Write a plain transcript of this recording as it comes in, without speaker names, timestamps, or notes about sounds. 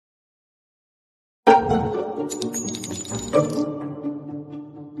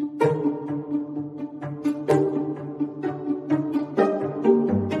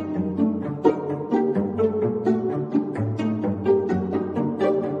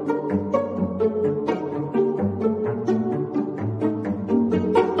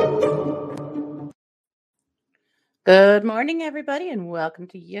Good morning, everybody, and welcome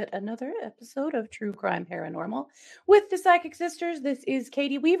to yet another episode of True Crime Paranormal with the Psychic Sisters. This is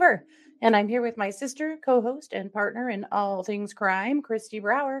Katie Weaver, and I'm here with my sister, co-host, and partner in all things crime, Christy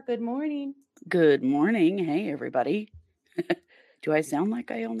Brower. Good morning. Good morning. Hey, everybody. Do I sound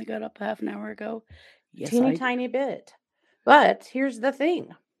like I only got up half an hour ago? Yes, Teeny tiny bit. But here's the thing.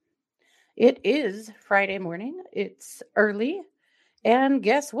 It is Friday morning. It's early. And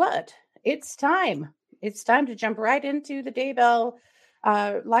guess what? It's time. It's time to jump right into the Daybell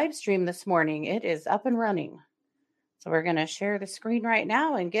live stream this morning. It is up and running. So we're going to share the screen right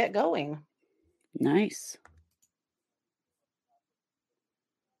now and get going. Nice.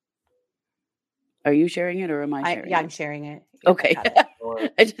 Are you sharing it or am I sharing it? Yeah, I'm sharing it. Okay.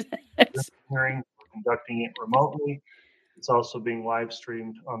 This hearing, we're conducting it remotely. It's also being live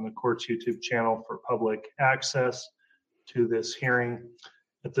streamed on the court's YouTube channel for public access to this hearing.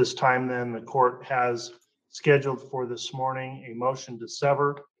 At this time, then, the court has scheduled for this morning a motion to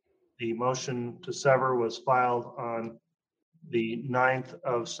sever. The motion to sever was filed on the 9th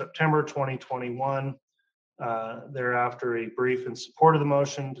of September 2021. Thereafter, a brief in support of the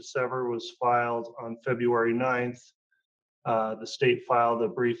motion to sever was filed on February 9th. The state filed a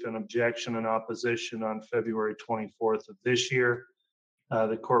brief in objection and opposition on February 24th of this year.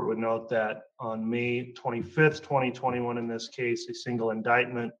 The court would note that on May 25th, 2021, in this case, a single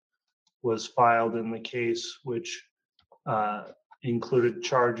indictment was filed in the case, which included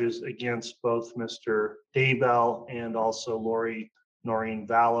charges against both Mr. Daybell and also Noreen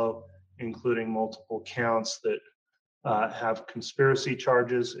Vallow, including multiple counts that have conspiracy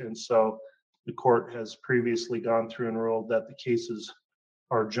charges. And so the court has previously gone through and ruled that the cases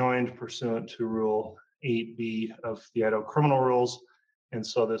are joined pursuant to Rule 8B of the Idaho Criminal Rules. And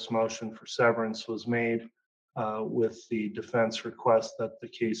so this motion for severance was made with the defense request that the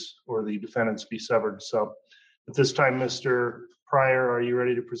case or the defendants be severed. So at this time, Mr. Pryor, are you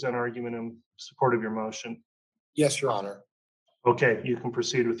ready to present argument in support of your motion? Yes, Your Honor. Okay, you can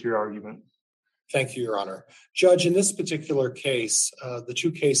proceed with your argument. Thank you, Your Honor. Judge, in this particular case, the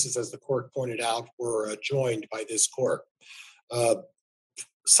two cases, as the court pointed out, were joined by this court.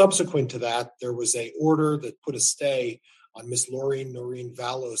 Subsequent to that, there was an order that put a stay on Miss Noreen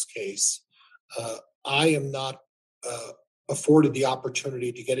Vallow's case. I am not afforded the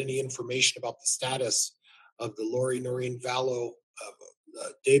opportunity to get any information about the status of the Noreen Vallow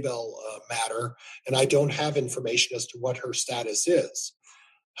Daybell matter, and I don't have information as to what her status is.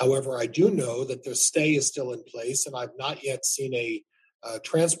 However, I do know that the stay is still in place, and I've not yet seen a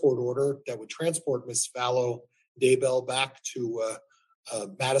transport order that would transport Miss Vallow Daybell back to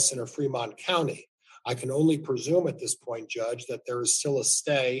Madison or Fremont County. I can only presume at this point, Judge, that there is still a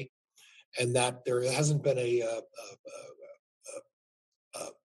stay and that there hasn't been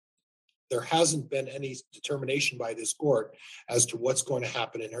any determination by this court as to what's going to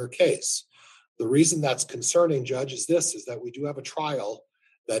happen in her case. The reason that's concerning, Judge, is that we do have a trial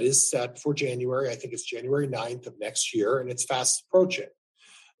that is set for January. I think it's January 9th of next year, and it's fast approaching.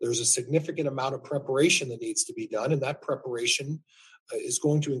 There's a significant amount of preparation that needs to be done, and that preparation is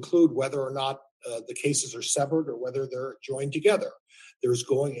going to include whether or not the cases are severed or whether they're joined together.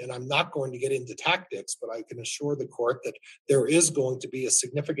 And I'm not going to get into tactics, but I can assure the court that there is going to be a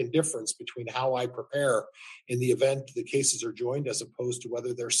significant difference between how I prepare in the event the cases are joined as opposed to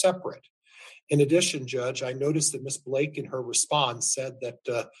whether they're separate. In addition, Judge, I noticed that Ms. Blake in her response said that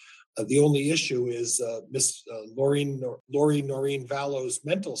the only issue is Miss Noreen Vallow's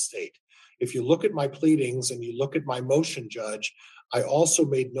mental state. If you look at my pleadings and you look at my motion, Judge, I also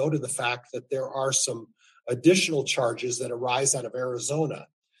made note of the fact that there are some additional charges that arise out of Arizona.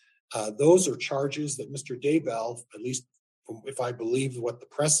 Those are charges that Mr. Daybell, at least if I believe what the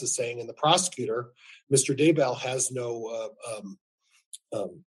press is saying and the prosecutor, Mr. Daybell has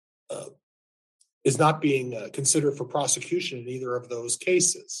is not being considered for prosecution in either of those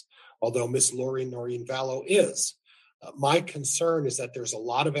cases, although Miss Noreen Vallow is. My concern is that there's a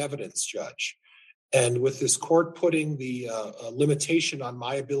lot of evidence, Judge. And with this court putting the limitation on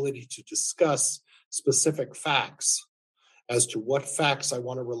my ability to discuss specific facts as to what facts I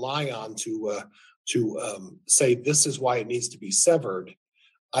want to rely on to say this is why it needs to be severed,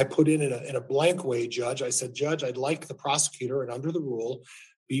 I put in a blank way, Judge. I said, Judge, I'd like the prosecutor, and under the rule,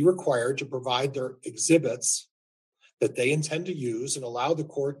 be required to provide their exhibits that they intend to use and allow the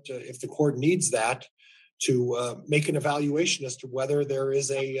court, if the court needs that, to make an evaluation as to whether there is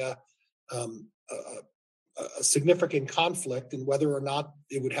a significant conflict and whether or not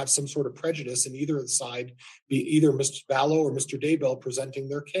it would have some sort of prejudice in either side, be either Mr. Vallow or Mr. Daybell presenting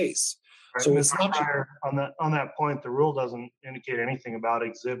their case. Right. So it's not on that point, the rule doesn't indicate anything about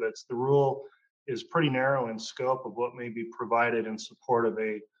exhibits. The rule is pretty narrow in scope of what may be provided in support of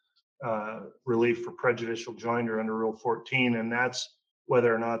a relief for prejudicial joinder under Rule 14, and that's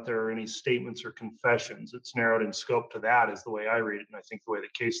whether or not there are any statements or confessions. It's narrowed in scope to that, is the way I read it, and I think the way the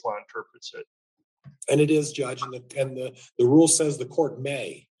case law interprets it. And it is, Judge, and the rule says the court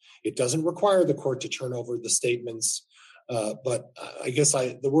may. It doesn't require the court to turn over the statements, but I guess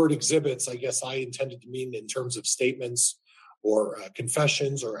the word exhibits, I guess I intended to mean in terms of statements or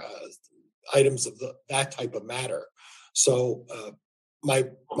confessions or items of that type of matter. So my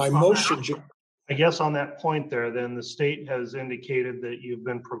motion. I guess on that point there, then the state has indicated that you've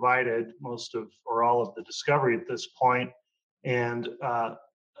been provided most of or all of the discovery at this point, and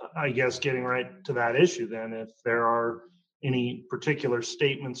I guess getting right to that issue then, if there are any particular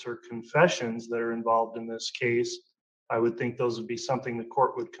statements or confessions that are involved in this case, I would think those would be something the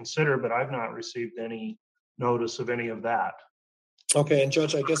court would consider, but I've not received any notice of any of that. Okay, and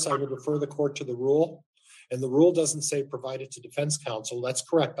Judge, I guess I would refer the court to the rule, and the rule doesn't say provided to defense counsel. That's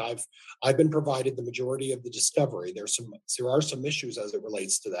correct. I've been provided the majority of the discovery. There are some issues as it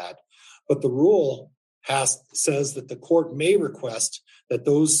relates to that, but the rule says that the court may request that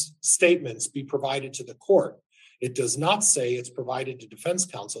those statements be provided to the court. It does not say it's provided to defense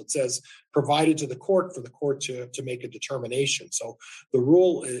counsel. It says provided to the court for the court to make a determination. So the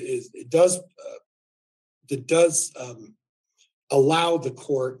rule does allow the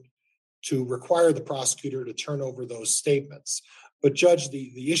court to require the prosecutor to turn over those statements. But Judge,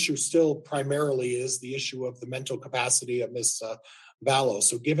 the issue still primarily is the issue of the mental capacity of Ms. Vallow.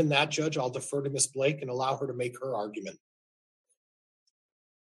 So given that, Judge, I'll defer to Ms. Blake and allow her to make her argument.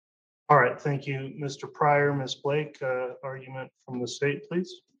 All right, thank you, Mr. Pryor. Ms. Blake, argument from the state,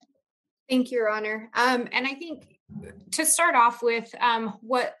 please. Thank you, Your Honor. And I think to start off with,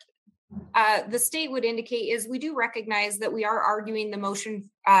 what the state would indicate is we do recognize that we are arguing the motion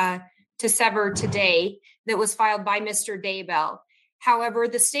to sever today that was filed by Mr. Daybell. However,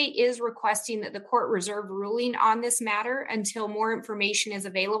 the state is requesting that the court reserve ruling on this matter until more information is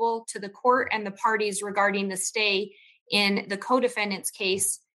available to the court and the parties regarding the stay in the co-defendant's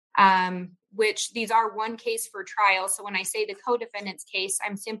case, which these are one case for trial. So when I say the co-defendant's case,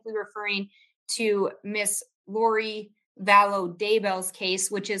 I'm simply referring to Miss Lori Vallow Daybell's case,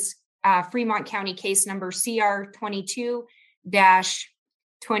 which is Fremont County case number CR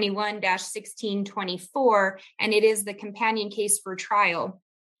 22-21-1624, and it is the companion case for trial.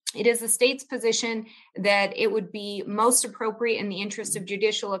 It is the state's position that it would be most appropriate in the interest of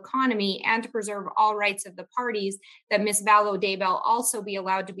judicial economy and to preserve all rights of the parties that Ms. Vallow Daybell also be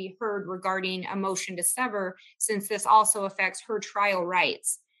allowed to be heard regarding a motion to sever, since this also affects her trial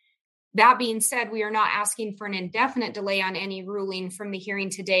rights. That being said, we are not asking for an indefinite delay on any ruling from the hearing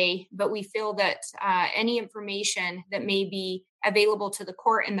today, but we feel that any information that may be available to the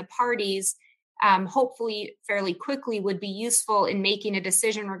court and the parties, hopefully fairly quickly, would be useful in making a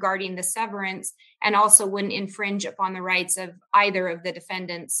decision regarding the severance and also wouldn't infringe upon the rights of either of the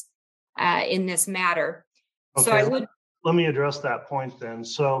defendants in this matter. Okay, so let me address that point then.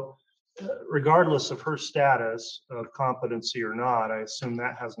 So regardless of her status of competency or not, I assume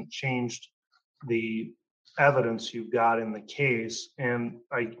that hasn't changed the evidence you've got in the case. And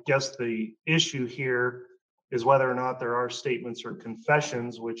I guess the issue here is whether or not there are statements or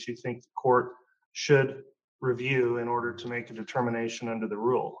confessions which you think the court should review in order to make a determination under the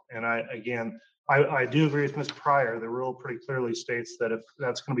rule. And I do agree with Ms. Pryor. The rule pretty clearly states that if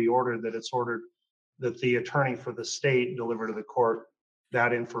that's going to be ordered, that it's ordered that the attorney for the state deliver to the court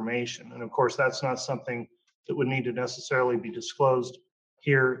that information. And of course, that's not something that would need to necessarily be disclosed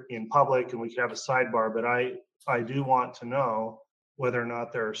here in public, and we could have a sidebar, but I do want to know whether or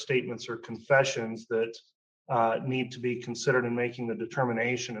not there are statements or confessions that need to be considered in making the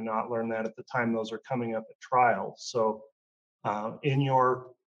determination, and not learn that at the time those are coming up at trial. So in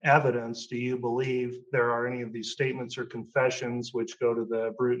your evidence, do you believe there are any of these statements or confessions which go to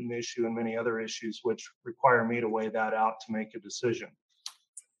the Bruton issue and many other issues which require me to weigh that out to make a decision?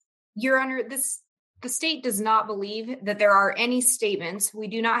 Your Honor, the state does not believe that there are any statements. We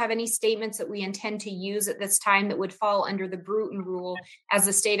do not have any statements that we intend to use at this time that would fall under the Bruton rule as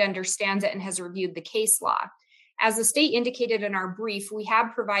the state understands it and has reviewed the case law. As the state indicated in our brief, we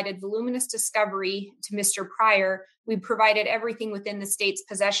have provided voluminous discovery to Mr. Pryor. We provided everything within the state's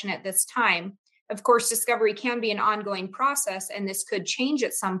possession at this time. Of course, discovery can be an ongoing process, and this could change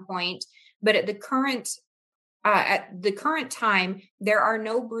at some point, but at the current time, there are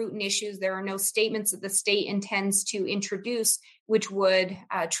no Bruton issues. There are no statements that the state intends to introduce which would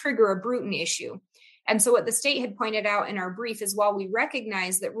trigger a Bruton issue. And so what the state had pointed out in our brief is while we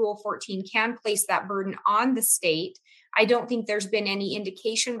recognize that Rule 14 can place that burden on the state, I don't think there's been any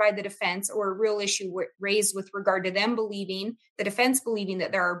indication by the defense or a real issue raised with regard to them believing, the defense believing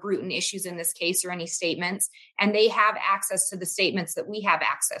that there are brutal issues in this case or any statements, and they have access to the statements that we have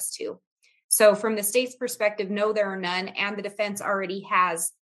access to. So from the state's perspective, no, there are none, and the defense already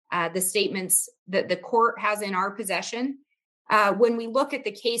has the statements that the court has in our possession. When we look at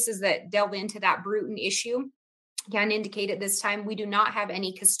the cases that delve into that brutal issue, can indicate at this time we do not have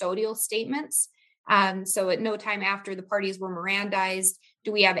any custodial statements. So at no time after the parties were Mirandized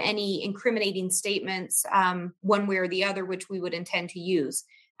do we have any incriminating statements one way or the other, which we would intend to use.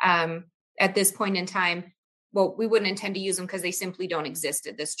 At this point in time, well, we wouldn't intend to use them because they simply don't exist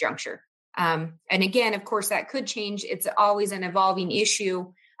at this juncture. And again, of course, that could change. It's always an evolving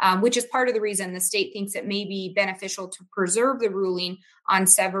issue, which is part of the reason the state thinks it may be beneficial to preserve the ruling on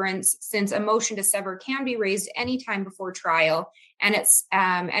severance, since a motion to sever can be raised anytime before trial. And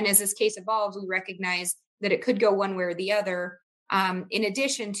as this case evolves, we recognize that it could go one way or the other. In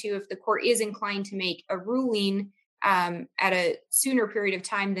addition to, if the court is inclined to make a ruling at a sooner period of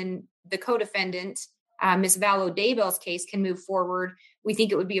time than the co-defendant, Ms. Vallow Daybell's case can move forward, we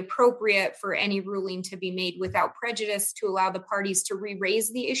think it would be appropriate for any ruling to be made without prejudice to allow the parties to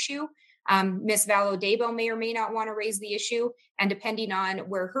re-raise the issue. Ms. Vallow Daybell may or may not want to raise the issue, and depending on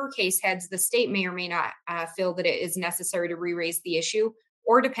where her case heads, the state may or may not feel that it is necessary to re-raise the issue,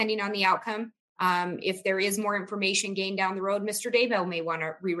 or depending on the outcome, if there is more information gained down the road, Mr. Daybell may want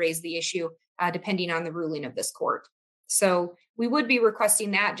to re-raise the issue, depending on the ruling of this court. So we would be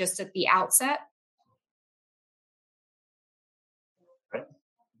requesting that just at the outset.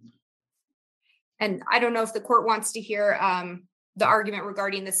 And I don't know if the court wants to hear the argument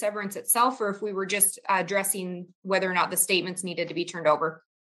regarding the severance itself, or if we were just addressing whether or not the statements needed to be turned over.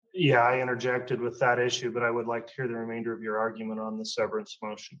 Yeah, I interjected with that issue, but I would like to hear the remainder of your argument on the severance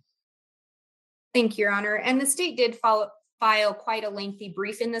motion. Thank you, Your Honor. And the state did file quite a lengthy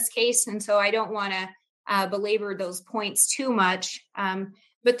brief in this case, and so I don't want to belabor those points too much.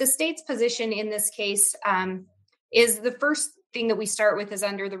 But the state's position in this case is the first thing that we start with is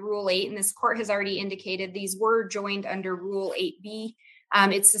under the Rule 8, and this court has already indicated these were joined under Rule 8B.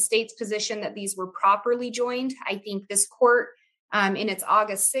 It's the state's position that these were properly joined. I think this court, in its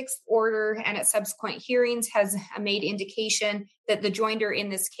August 6th order and at subsequent hearings, has made indication that the joinder in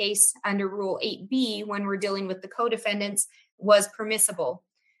this case under Rule 8B, when we're dealing with the co-defendants, was permissible.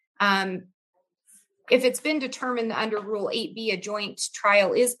 If it's been determined that under Rule 8B, a joint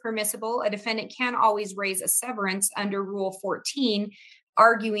trial is permissible, a defendant can always raise a severance under Rule 14,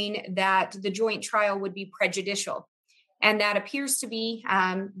 arguing that the joint trial would be prejudicial. And that appears to be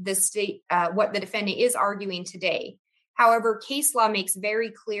the state, what the defendant is arguing today. However, case law makes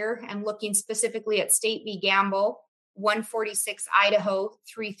very clear, and looking specifically at State v. Gamble, 146 Idaho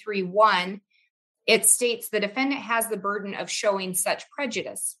 331, it states the defendant has the burden of showing such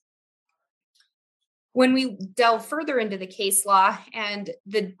prejudice. When we delve further into the case law, and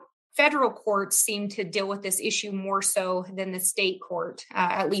the federal courts seem to deal with this issue more so than the state court,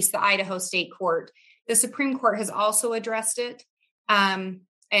 at least the Idaho State Court, the Supreme Court has also addressed it. And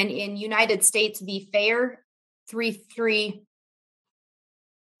in United States v. Fair, in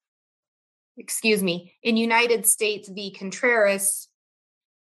United States v. Contreras,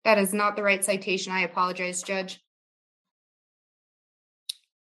 that is not the right citation. I apologize, Judge.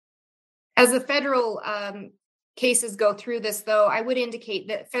 As the federal cases go through this, though, I would indicate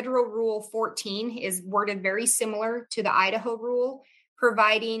that Federal Rule 14 is worded very similar to the Idaho rule,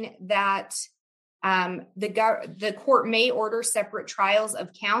 providing that the court may order separate trials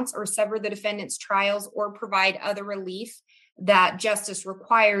of counts or sever the defendant's trials or provide other relief that justice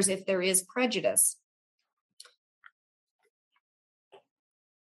requires if there is prejudice.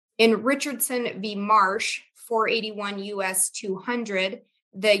 In Richardson v. Marsh, 481 U.S. 200,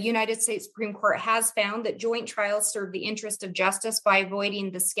 the United States Supreme Court has found that joint trials serve the interest of justice by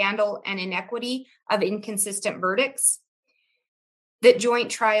avoiding the scandal and inequity of inconsistent verdicts. That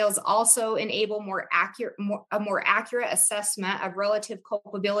joint trials also enable a more accurate assessment of relative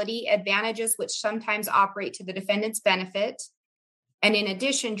culpability, advantages which sometimes operate to the defendant's benefit. And in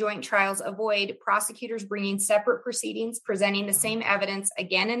addition, joint trials avoid prosecutors bringing separate proceedings, presenting the same evidence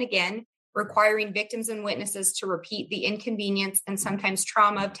again and again, requiring victims and witnesses to repeat the inconvenience and sometimes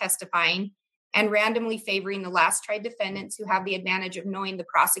trauma of testifying, and randomly favoring the last tried defendants who have the advantage of knowing the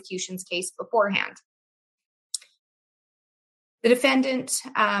prosecution's case beforehand. The defendant,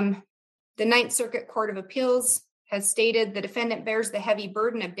 the Ninth Circuit Court of Appeals, has stated the defendant bears the heavy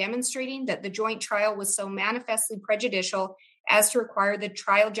burden of demonstrating that the joint trial was so manifestly prejudicial as to require the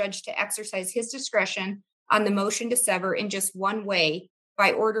trial judge to exercise his discretion on the motion to sever in just one way,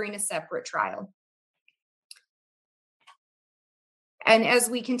 by ordering a separate trial. And as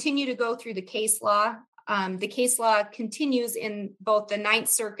we continue to go through the case law continues in both the Ninth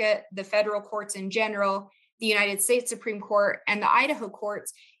Circuit, the federal courts in general, the United States Supreme Court, and the Idaho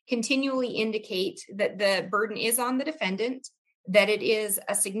courts continually indicate that the burden is on the defendant, that it is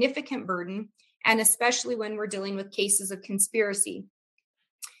a significant burden, and especially when we're dealing with cases of conspiracy.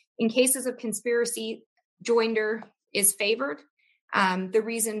 In cases of conspiracy, joinder is favored. The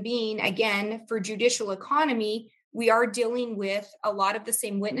reason being, again, for judicial economy, we are dealing with a lot of the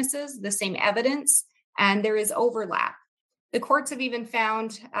same witnesses, the same evidence, and there is overlap. The courts have even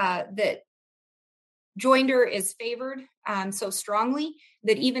found that joinder is favored so strongly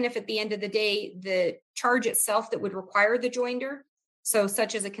that even if at the end of the day, the charge itself that would require the joinder, so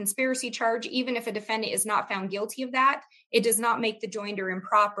such as a conspiracy charge, even if a defendant is not found guilty of that, it does not make the joinder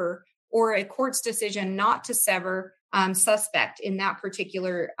improper or a court's decision not to sever suspect in that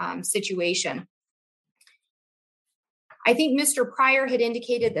particular situation. I think Mr. Pryor had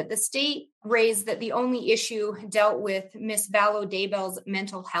indicated that the state raised that the only issue dealt with Ms. Vallow Daybell's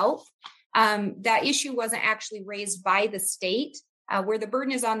mental health. That issue wasn't actually raised by the state. Where the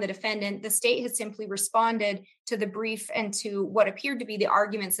burden is on the defendant, the state has simply responded to the brief and to what appeared to be the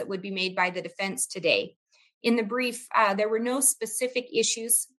arguments that would be made by the defense today. In the brief, there were no specific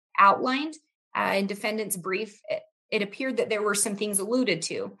issues outlined in defendant's brief. It appeared that there were some things alluded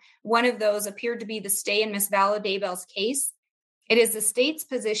to. One of those appeared to be the stay in Ms. Vallow Daybell's case. It is the state's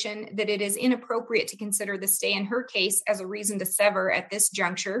position that it is inappropriate to consider the stay in her case as a reason to sever at this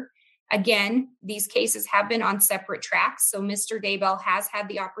juncture. Again, these cases have been on separate tracks, so Mr. Daybell has had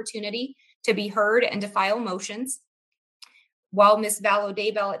the opportunity to be heard and to file motions, while Ms. Vallow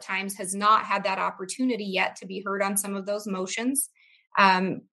Daybell at times has not had that opportunity yet to be heard on some of those motions,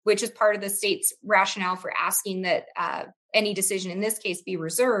 which is part of the state's rationale for asking that any decision in this case be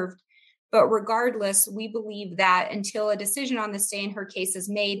reserved. But regardless, we believe that until a decision on the stay in her case is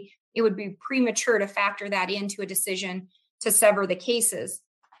made, it would be premature to factor that into a decision to sever the cases.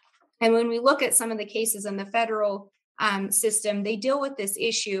 And when we look at some of the cases in the federal system, they deal with this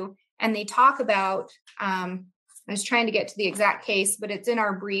issue and they talk about, I was trying to get to the exact case, but it's in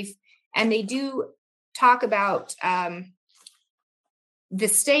our brief, and they do talk about the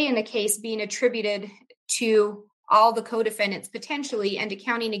stay in the case being attributed to all the co-defendants potentially and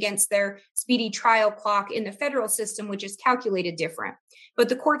accounting against their speedy trial clock in the federal system, which is calculated different. But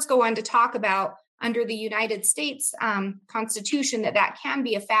the courts go on to talk about under the United States Constitution that can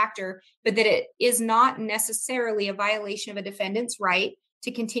be a factor, but that it is not necessarily a violation of a defendant's right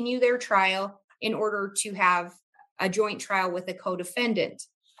to continue their trial in order to have a joint trial with a co-defendant.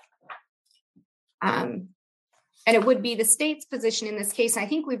 And it would be the state's position in this case, and I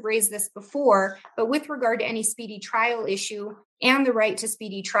think we've raised this before, but with regard to any speedy trial issue and the right to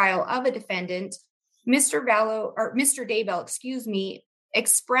speedy trial of a defendant, Mr. Daybell,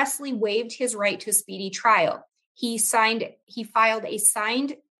 expressly waived his right to a speedy trial. He filed a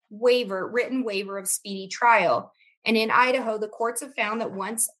signed written waiver of speedy trial. And in Idaho, the courts have found that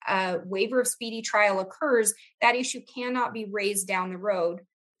once a waiver of speedy trial occurs, that issue cannot be raised down the road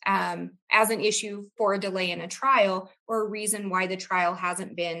as an issue for a delay in a trial or a reason why the trial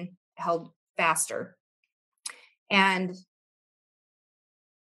hasn't been held faster. And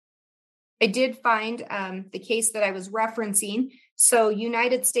I did find the case that I was referencing. So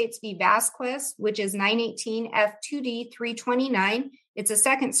United States v. Vasquez, which is 918 F2D 329. It's a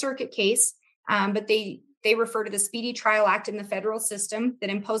Second Circuit case, but they refer to the Speedy Trial Act in the federal system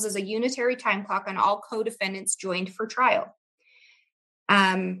that imposes a unitary time clock on all co-defendants joined for trial.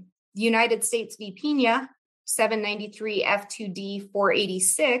 United States v. Pena, 793 F2D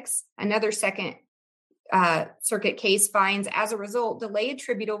 486, another Second Circuit case, finds as a result, delay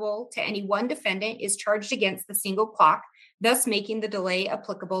attributable to any one defendant is charged against the single clock, thus making the delay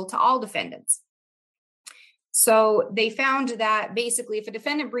applicable to all defendants. So they found that basically if a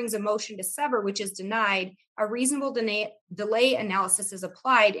defendant brings a motion to sever, which is denied, a reasonable delay analysis is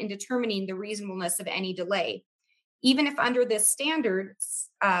applied in determining the reasonableness of any delay. Even under this standard,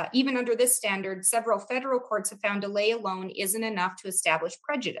 several federal courts have found delay alone isn't enough to establish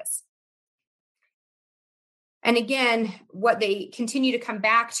prejudice. And again, what they continue to come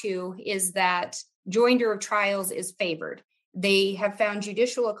back to is that joinder of trials is favored. They have found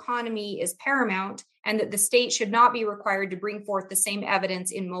judicial economy is paramount and that the state should not be required to bring forth the same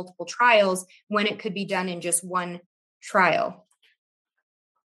evidence in multiple trials when it could be done in just one trial.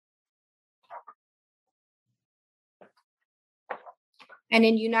 And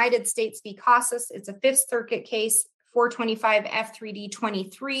in United States v. Casas, it's a Fifth Circuit case, 425 F3D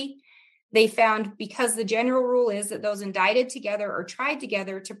 23, they found because the general rule is that those indicted together or tried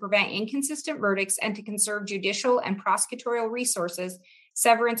together to prevent inconsistent verdicts and to conserve judicial and prosecutorial resources,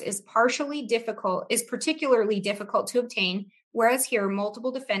 severance is particularly difficult to obtain, whereas here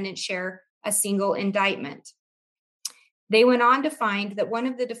multiple defendants share a single indictment. They went on to find that one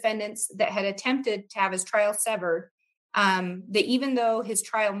of the defendants that had attempted to have his trial severed, that even though his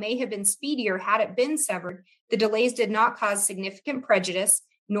trial may have been speedier had it been severed, the delays did not cause significant prejudice,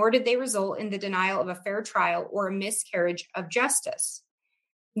 nor did they result in the denial of a fair trial or a miscarriage of justice.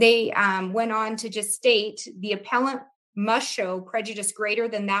 They went on to just state the appellant must show prejudice greater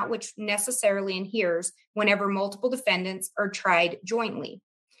than that which necessarily inheres whenever multiple defendants are tried jointly.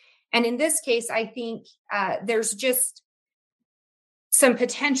 And in this case, I think there's just some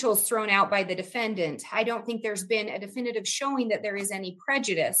potentials thrown out by the defendant. I don't think there's been a definitive showing that there is any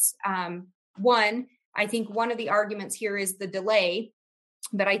prejudice. I think one of the arguments here is the delay,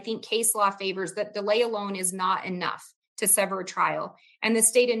 but I think case law favors that delay alone is not enough to sever a trial. And the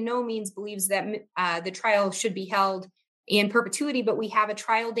state in no means believes that the trial should be held in perpetuity, but we have a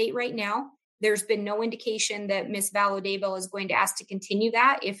trial date right now. There's been no indication that Ms. Vallow Daybell is going to ask to continue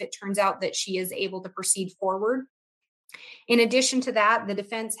that if it turns out that she is able to proceed forward. In addition to that, the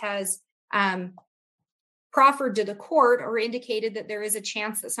defense has proffered to the court or indicated that there is a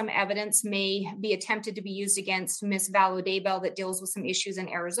chance that some evidence may be attempted to be used against Ms. Vallow Daybell that deals with some issues in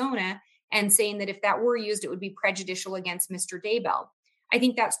Arizona, and saying that if that were used, it would be prejudicial against Mr. Daybell. I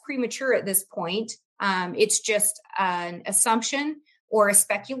think that's premature at this point. It's just an assumption or a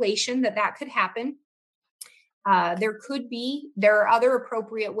speculation that that could happen. There are other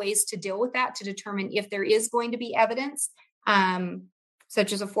appropriate ways to deal with that to determine if there is going to be evidence,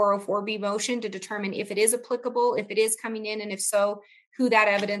 such as a 404B motion to determine if it is applicable, if it is coming in, and if so, who that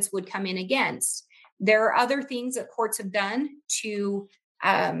evidence would come in against. There are other things that courts have done to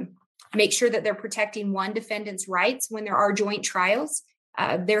make sure that they're protecting one defendant's rights when there are joint trials.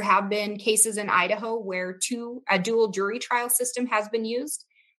 There have been cases in Idaho where a dual jury trial system has been used.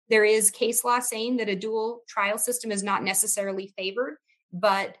 There is case law saying that a dual trial system is not necessarily favored,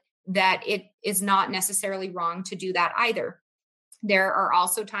 but that it is not necessarily wrong to do that either. There are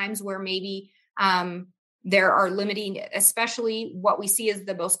also times where maybe there are limiting, especially what we see as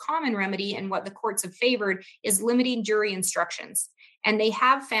the most common remedy and what the courts have favored is limiting jury instructions. And they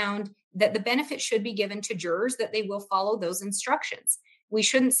have found that the benefit should be given to jurors that they will follow those instructions. We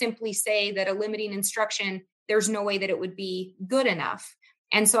shouldn't simply say that a limiting instruction, there's no way that it would be good enough.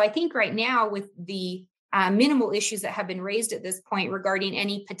 And so I think right now with the minimal issues that have been raised at this point regarding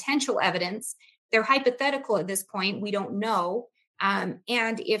any potential evidence, they're hypothetical at this point. We don't know. And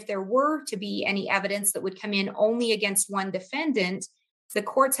if there were to be any evidence that would come in only against one defendant, the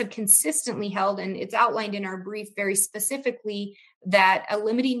courts have consistently held, and it's outlined in our brief very specifically, that a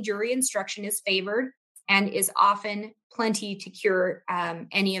limiting jury instruction is favored and is often plenty to cure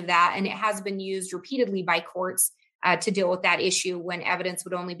any of that. And it has been used repeatedly by courts to deal with that issue when evidence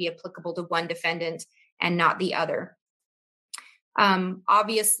would only be applicable to one defendant and not the other.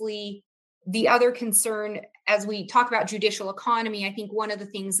 Obviously, the other concern, as we talk about judicial economy, I think one of the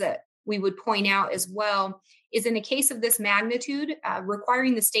things that we would point out as well is in a case of this magnitude,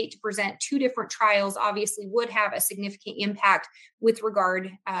 requiring the state to present two different trials obviously would have a significant impact with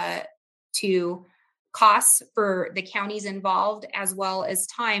regard to costs for the counties involved, as well as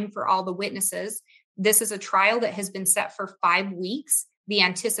time for all the witnesses. This is a trial that has been set for 5 weeks. The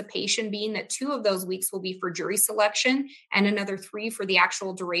anticipation being that 2 of those weeks will be for jury selection and another 3 for the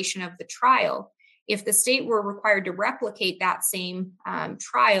actual duration of the trial. If the state were required to replicate that same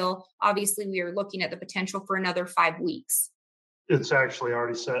trial, obviously we are looking at the potential for another 5 weeks. It's actually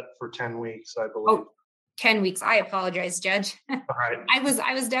already set for 10 weeks, I believe. Oh, 10 weeks. I apologize, Judge. All right. I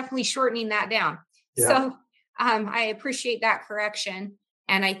was definitely shortening that down. Yeah. So I appreciate that correction.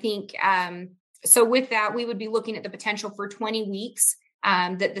 And I think, so with that, we would be looking at the potential for 20 weeks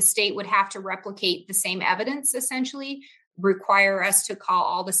that the state would have to replicate the same evidence, essentially, require us to call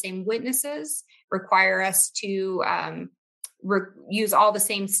all the same witnesses, require us to use all the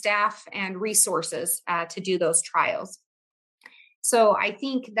same staff and resources to do those trials. So I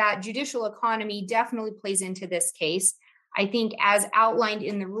think that judicial economy definitely plays into this case. I think as outlined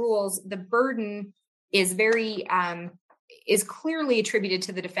in the rules, the burden is is clearly attributed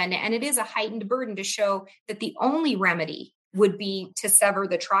to the defendant, and it is a heightened burden to show that the only remedy would be to sever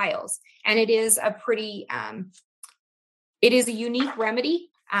the trials. And it is a unique remedy,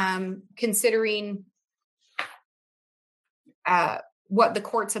 considering what the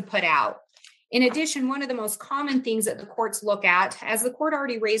courts have put out. In addition, one of the most common things that the courts look at, as the court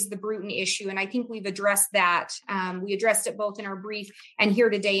already raised the Bruton issue, and I think we've addressed that. We addressed it both in our brief and here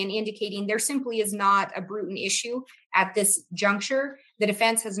today in indicating there simply is not a Bruton issue at this juncture. The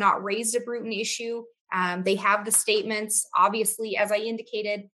defense has not raised a Bruton issue. They have the statements. Obviously, as I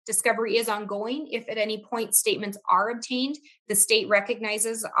indicated, discovery is ongoing. If at any point statements are obtained, the state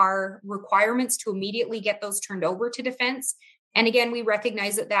recognizes our requirements to immediately get those turned over to defense. And again, we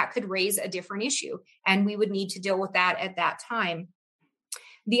recognize that that could raise a different issue, and we would need to deal with that at that time.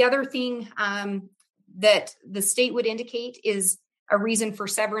 The other thing that the state would indicate is a reason for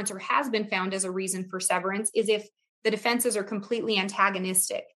severance, or has been found as a reason for severance, is if the defenses are completely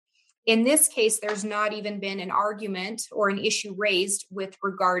antagonistic. In this case, there's not even been an argument or an issue raised with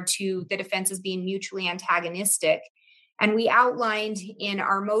regard to the defenses being mutually antagonistic. And we outlined in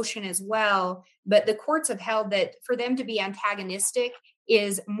our motion as well, but the courts have held that for them to be antagonistic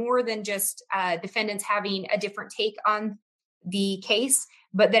is more than just defendants having a different take on the case,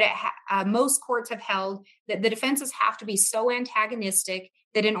 but that most courts have held that the defenses have to be so antagonistic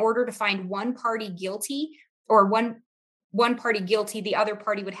that in order to find one party guilty, or one party guilty, the other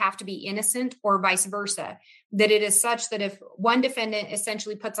party would have to be innocent, or vice versa. That it is such that if one defendant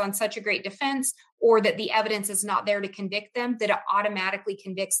essentially puts on such a great defense, or that the evidence is not there to convict them, that it automatically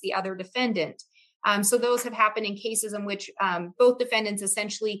convicts the other defendant. So those have happened in cases in which both defendants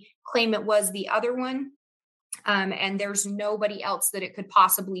essentially claim it was the other one, and there's nobody else that it could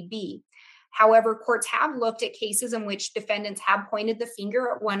possibly be. However, courts have looked at cases in which defendants have pointed the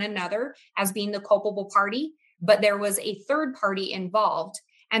finger at one another as being the culpable party, but there was a third party involved.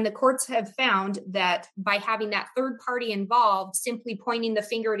 And the courts have found that by having that third party involved, simply pointing the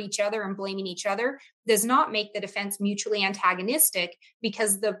finger at each other and blaming each other does not make the defense mutually antagonistic,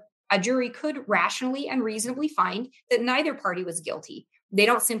 because a jury could rationally and reasonably find that neither party was guilty. They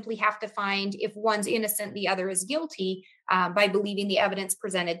don't simply have to find if one's innocent, the other is guilty by believing the evidence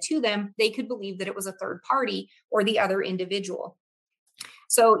presented to them. They could believe that it was a third party or the other individual.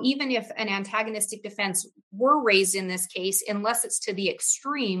 So even if an antagonistic defense were raised in this case, unless it's to the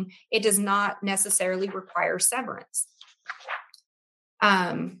extreme, it does not necessarily require severance.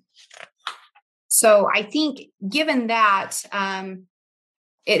 So I think given that,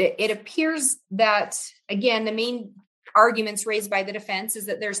 it appears that, again, the main arguments raised by the defense is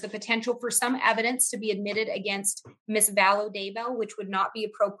that there's the potential for some evidence to be admitted against Ms. Vallow Daybell, which would not be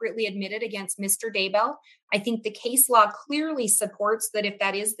appropriately admitted against Mr. Daybell. I think the case law clearly supports that if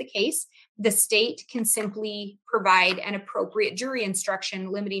that is the case, the state can simply provide an appropriate jury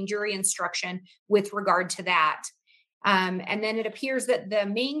instruction, limiting jury instruction with regard to that. And then it appears that the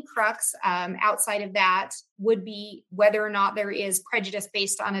main crux outside of that would be whether or not there is prejudice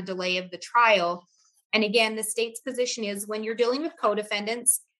based on a delay of the trial. And again, the state's position is when you're dealing with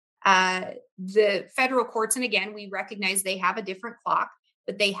co-defendants, the federal courts, and again, we recognize they have a different clock,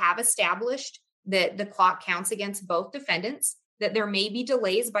 but they have established that the clock counts against both defendants, that there may be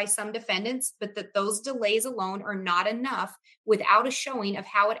delays by some defendants, but that those delays alone are not enough without a showing of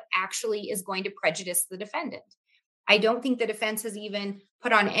how it actually is going to prejudice the defendant. I don't think the defense has even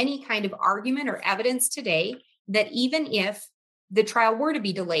put on any kind of argument or evidence today that even if the trial were to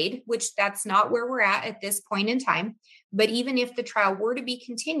be delayed, which that's not where we're at this point in time, but even if the trial were to be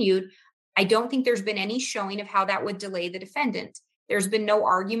continued, I don't think there's been any showing of how that would delay the defendant. There's been no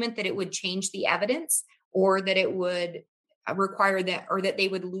argument that it would change the evidence, or that it would require that, or that they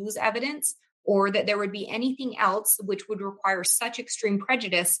would lose evidence, or that there would be anything else which would require such extreme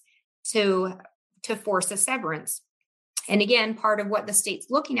prejudice to force a severance. And again, part of what the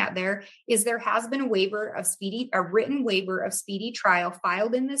state's looking at there is there has been a written waiver of speedy trial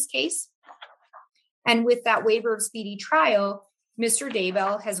filed in this case. And with that waiver of speedy trial, Mr.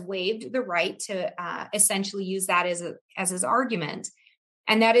 Daybell has waived the right to essentially use that as his argument.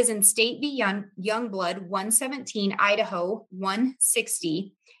 And that is in State v. Youngblood 117, Idaho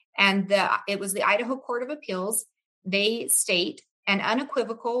 160. And it was the Idaho Court of Appeals. They state, an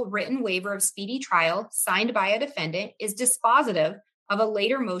unequivocal written waiver of speedy trial signed by a defendant is dispositive of a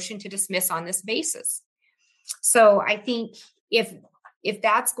later motion to dismiss on this basis. So I think if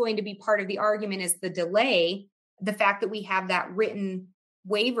that's going to be part of the argument is the delay, the fact that we have that written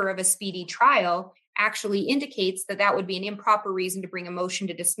waiver of a speedy trial actually indicates that that would be an improper reason to bring a motion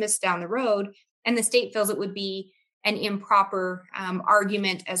to dismiss down the road. And the state feels it would be an improper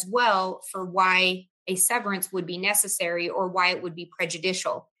argument as well for why a severance would be necessary or why it would be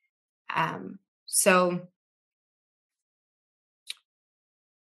prejudicial. And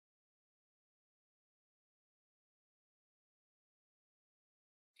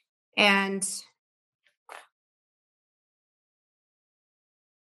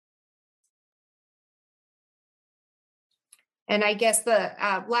And I guess the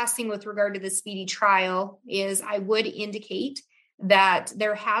last thing with regard to the speedy trial is I would indicate that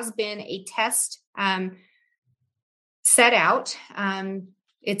there has been a test set out.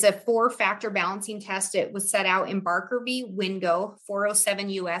 It's a 4-factor balancing test. It was set out in Barker v. Wingo, 407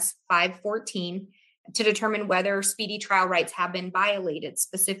 U.S. 514, to determine whether speedy trial rights have been violated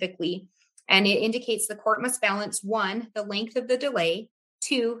specifically. And it indicates the court must balance 1, the length of the delay,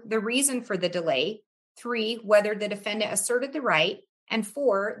 2, the reason for the delay, 3, whether the defendant asserted the right, and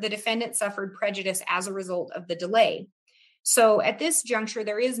 4, the defendant suffered prejudice as a result of the delay. So at this juncture,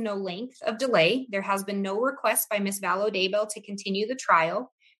 there is no length of delay. There has been no request by Ms. Vallow Daybell to continue the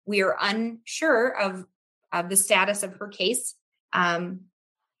trial. We are unsure of the status of her case, but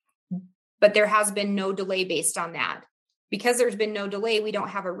there has been no delay based on that. Because there's been no delay, we don't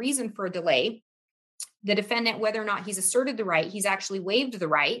have a reason for a delay. The defendant, whether or not he's asserted the right, he's actually waived the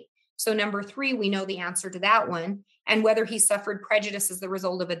right. So number 3, we know the answer to that one, and whether he suffered prejudice as the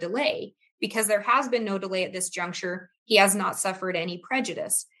result of a delay. Because there has been no delay at this juncture, he has not suffered any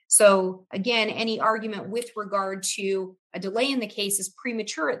prejudice. So again, any argument with regard to a delay in the case is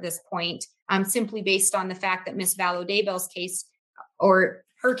premature at this point, simply based on the fact that Ms. Vallow Daybell's case, or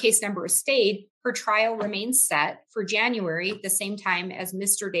her case number is stayed, her trial remains set for January, the same time as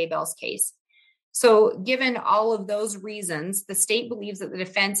Mr. Daybell's case. So given all of those reasons, the state believes that the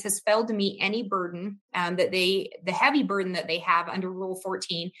defense has failed to meet any burden the heavy burden that they have under Rule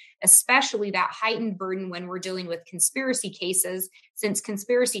 14, especially that heightened burden when we're dealing with conspiracy cases, since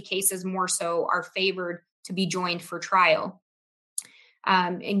conspiracy cases more so are favored to be joined for trial.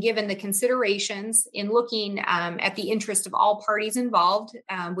 And given the considerations in looking at the interest of all parties involved,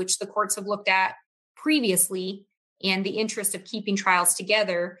 which the courts have looked at previously, and the interest of keeping trials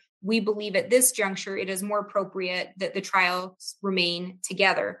together, we believe at this juncture it is more appropriate that the trials remain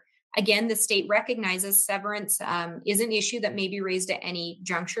together. Again, the state recognizes severance is an issue that may be raised at any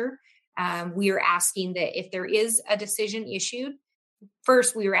juncture. We are asking that if there is a decision issued,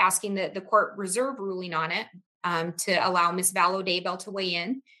 first we are asking that the court reserve ruling on it to allow Ms. Vallow Daybell to weigh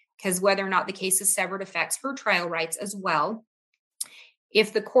in, because whether or not the case is severed affects her trial rights as well.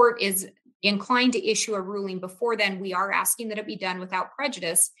 If the court is inclined to issue a ruling before then, we are asking that it be done without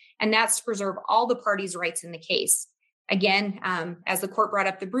prejudice, and that's to preserve all the parties' rights in the case. Again, as the court brought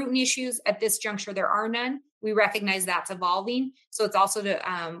up the Bruton issues, at this juncture, there are none. We recognize that's evolving. So it's also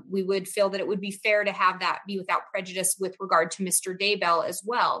we would feel that it would be fair to have that be without prejudice with regard to Mr. Daybell as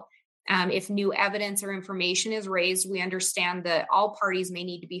well. If new evidence or information is raised, we understand that all parties may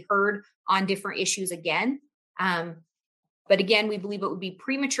need to be heard on different issues again. But again, we believe it would be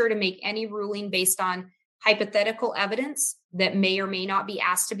premature to make any ruling based on hypothetical evidence that may or may not be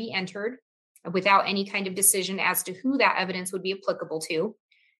asked to be entered without any kind of decision as to who that evidence would be applicable to.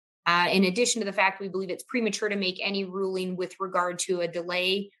 In addition to the fact, we believe it's premature to make any ruling with regard to a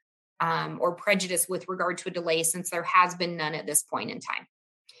delay or prejudice with regard to a delay, since there has been none at this point in time.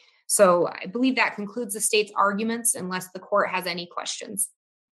 So I believe that concludes the state's arguments, unless the court has any questions.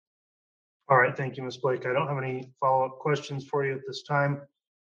 All right, thank you, Ms. Blake. I don't have any follow-up questions for you at this time.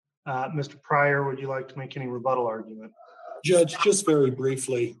 Mr. Pryor, would you like to make any rebuttal argument? Judge, just very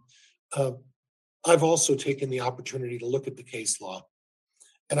briefly, I've also taken the opportunity to look at the case law,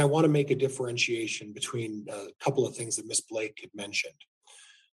 and I want to make a differentiation between a couple of things that Ms. Blake had mentioned.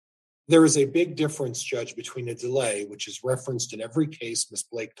 There is a big difference, Judge, between a delay, which is referenced in every case Ms.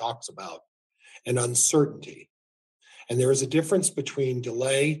 Blake talks about, and uncertainty. And there is a difference between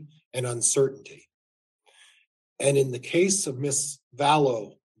delay and uncertainty. And in the case of Ms.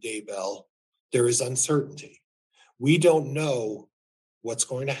 Vallow Daybell, there is uncertainty. We don't know what's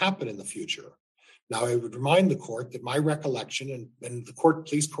going to happen in the future. Now, I would remind the court that my recollection, and the court,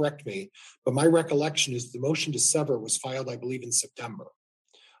 please correct me, but my recollection is the motion to sever was filed, I believe, in September.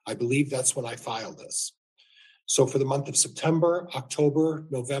 I believe that's when I filed this. So for the month of September, October,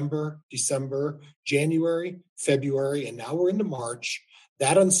 November, December, January, February, and now we're into March,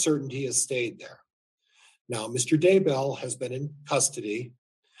 that uncertainty has stayed there. Now, Mr. Daybell has been in custody,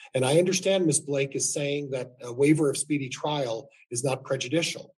 and I understand Ms. Blake is saying that a waiver of speedy trial is not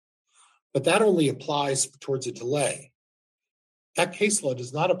prejudicial, but that only applies towards a delay. That case law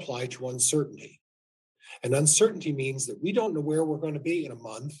does not apply to uncertainty. And uncertainty means that we don't know where we're going to be in a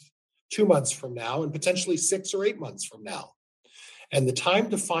month, 2 months from now, and potentially 6 or 8 months from now. And the time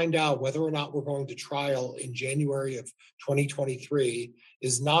to find out whether or not we're going to trial in January of 2023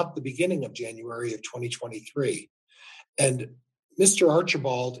 is not the beginning of January of 2023. And Mr.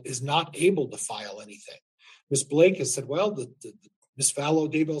 Archibald is not able to file anything. Ms. Blake has said, well, Ms.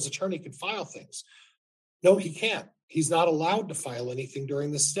 Vallow Daybell's attorney could file things. No, he can't. He's not allowed to file anything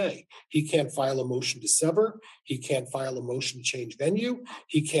during the stay. He can't file a motion to sever. He can't file a motion to change venue.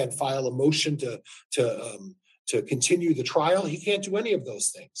 He can't file a motion to continue the trial. He can't do any of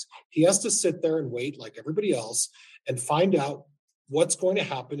those things. He has to sit there and wait like everybody else and find out what's going to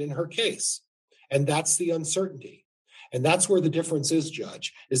happen in her case. And that's the uncertainty. And that's where the difference is,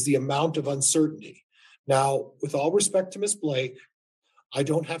 Judge, is the amount of uncertainty. Now, with all respect to Ms. Blake, I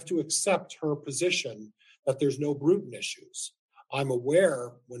don't have to accept her position that there's no Bruton issues. I'm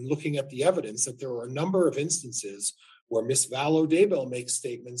aware, when looking at the evidence, that there are a number of instances where Ms. Vallow Daybell makes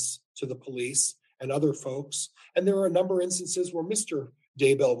statements to the police and other folks, and there are a number of instances where Mr.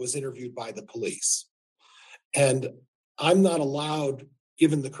 Daybell was interviewed by the police. And I'm not allowed,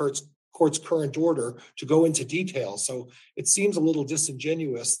 given the court's current order, to go into detail. So it seems a little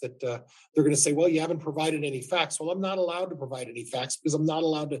disingenuous that they're going to say, well, you haven't provided any facts. Well, I'm not allowed to provide any facts because I'm not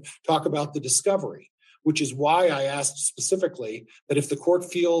allowed to talk about the discovery, which is why I asked specifically that if the court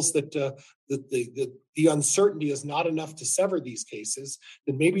feels that the uncertainty is not enough to sever these cases,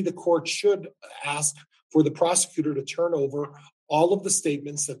 then maybe the court should ask for the prosecutor to turn over all of the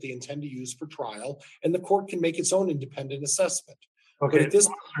statements that they intend to use for trial, and the court can make its own independent assessment. Okay,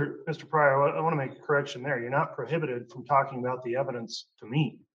 Mr. Pryor, I want to make a correction there. You're not prohibited from talking about the evidence to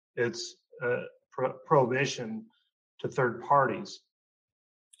me. It's prohibition to third parties.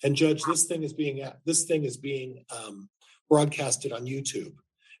 And Judge, this thing is being broadcasted on YouTube.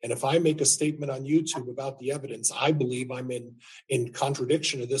 And if I make a statement on YouTube about the evidence, I believe I'm in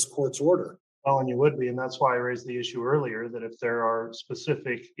contradiction of this court's order. Well, and you would be, and that's why I raised the issue earlier, that if there are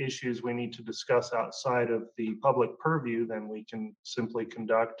specific issues we need to discuss outside of the public purview, then we can simply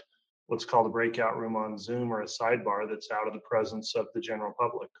conduct what's called a breakout room on Zoom or a sidebar that's out of the presence of the general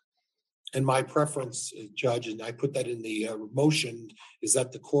public. And my preference, Judge, and I put that in the motion, is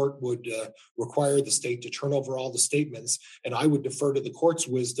that the court would require the state to turn over all the statements, and I would defer to the court's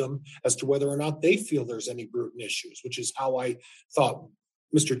wisdom as to whether or not they feel there's any Bruton issues, which is how I thought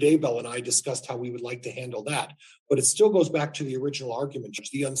Mr. Daybell and I discussed how we would like to handle that. But it still goes back to the original argument.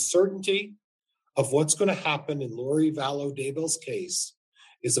 The uncertainty of what's going to happen in Lori Vallow Daybell's case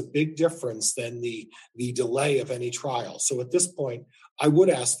is a big difference than the delay of any trial. So at this point, I would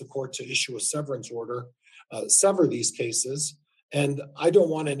ask the court to issue a severance order, sever these cases. And I don't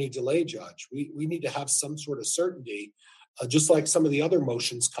want any delay, Judge. We need to have some sort of certainty, just like some of the other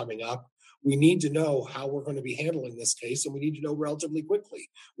motions coming up. We need to know how we're going to be handling this case, and we need to know relatively quickly.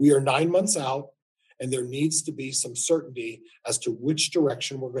 We are 9 months out, and there needs to be some certainty as to which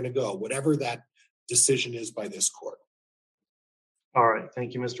direction we're going to go, whatever that decision is by this court. All right.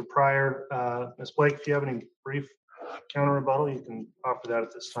 Thank you, Mr. Pryor. Ms. Blake, if you have any brief counter rebuttal, you can offer that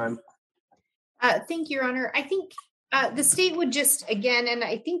at this time. Thank you, Your Honor. I think the state would just, again, and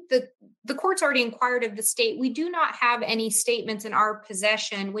I think the court's already inquired of the state, we do not have any statements in our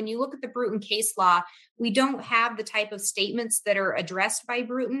possession. When you look at the Bruton case law, we don't have the type of statements that are addressed by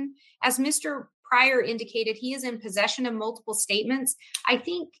Bruton. As Mr. Pryor indicated, he is in possession of multiple statements. I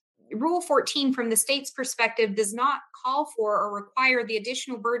think Rule 14 from the state's perspective does not call for or require the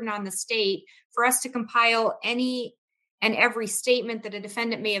additional burden on the state for us to compile any and every statement that a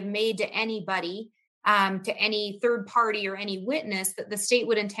defendant may have made to anybody, to any third party or any witness that the state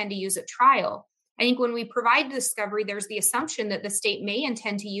would intend to use at trial. I think when we provide discovery, there's the assumption that the state may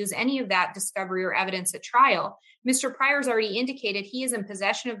intend to use any of that discovery or evidence at trial. Mr. Pryor's already indicated he is in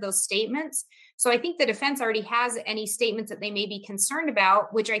possession of those statements. So I think the defense already has any statements that they may be concerned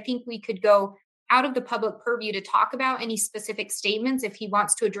about, which I think we could go out of the public purview to talk about any specific statements if he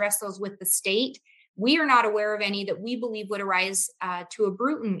wants to address those with the state. We are not aware of any that we believe would arise to a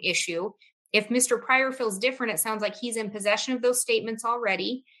Bruton issue. If Mr. Pryor feels different, it sounds like he's in possession of those statements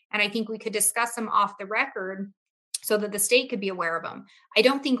already. And I think we could discuss them off the record so that the state could be aware of them. I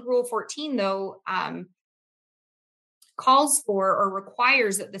don't think Rule 14, though, calls for or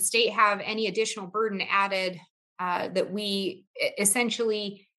requires that the state have any additional burden added, that we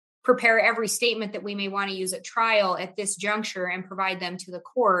essentially prepare every statement that we may want to use at trial at this juncture and provide them to the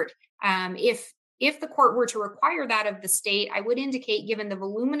court. If the court were to require that of the state, I would indicate, given the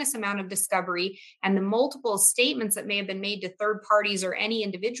voluminous amount of discovery and the multiple statements that may have been made to third parties or any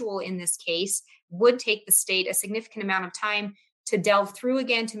individual in this case, would take the state a significant amount of time to delve through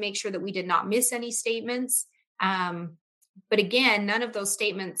again to make sure that we did not miss any statements. But again, none of those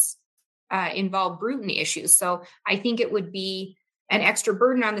statements involve Bruton issues. So I think it would be an extra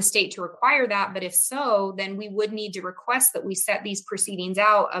burden on the state to require that. But if so, then we would need to request that we set these proceedings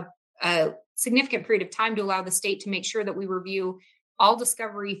out a significant period of time to allow the state to make sure that we review all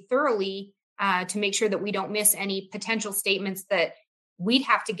discovery thoroughly, to make sure that we don't miss any potential statements that we'd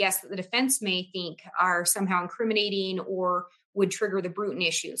have to guess that the defense may think are somehow incriminating or would trigger the Bruton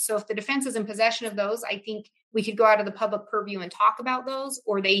issue. So if the defense is in possession of those, I think we could go out of the public purview and talk about those,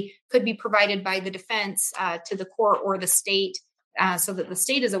 or they could be provided by the defense to the court or the state, so that the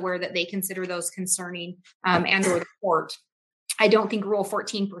state is aware that they consider those concerning, and or the court. I don't think Rule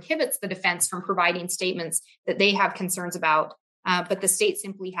 14 prohibits the defense from providing statements that they have concerns about, but the state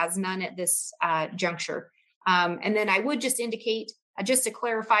simply has none at this juncture. And then I would just indicate, just to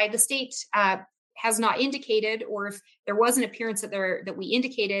clarify, the state has not indicated, or if there was an appearance that we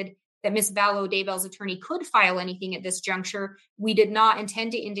indicated that Ms. Vallow, Daybell's attorney, could file anything at this juncture, we did not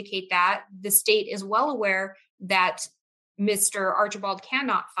intend to indicate that. The state is well aware that Mr. Archibald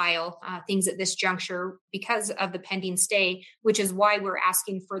cannot file things at this juncture because of the pending stay, which is why we're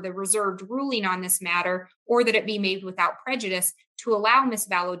asking for the reserved ruling on this matter, or that it be made without prejudice to allow Ms.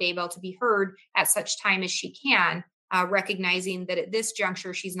 Vallow Daybell to be heard at such time as she can, recognizing that at this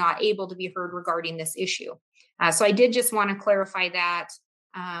juncture, she's not able to be heard regarding this issue. So I did just want to clarify that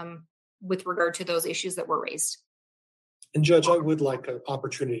with regard to those issues that were raised. And Judge, I would like an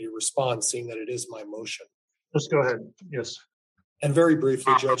opportunity to respond, seeing that it is my motion. Just go ahead. Yes. And very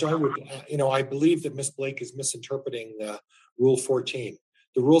briefly, Judge, I would, I believe that Ms. Blake is misinterpreting Rule 14.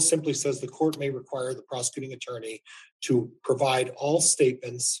 The rule simply says the court may require the prosecuting attorney to provide all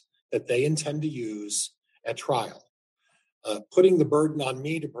statements that they intend to use at trial. Putting the burden on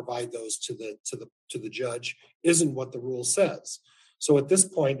me to provide those to the judge isn't what the rule says. So at this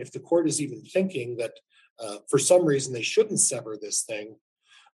point, if the court is even thinking that for some reason they shouldn't sever this thing,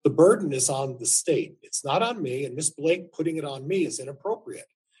 the burden is on the state. It's not on me, and Ms. Blake putting it on me is inappropriate.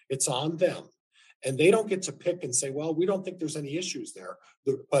 It's on them. And they don't get to pick and say, well, we don't think there's any issues there.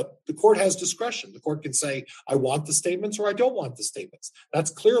 But the court has discretion. The court can say, I want the statements or I don't want the statements.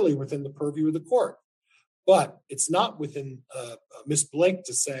 That's clearly within the purview of the court. But it's not within Ms. Blake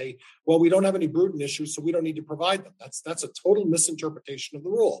to say, well, we don't have any Bruton issues, so we don't need to provide them. That's a total misinterpretation of the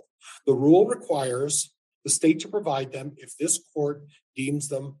rule. The rule requires the state to provide them if this court deems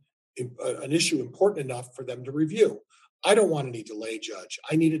them an issue important enough for them to review. I don't want any delay, Judge.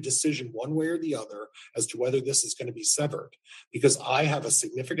 I need a decision one way or the other as to whether this is going to be severed, because I have a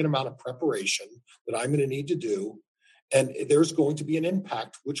significant amount of preparation that I'm going to need to do, and there's going to be an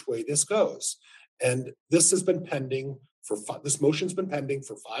impact which way this goes. And this has been pending this motion's been pending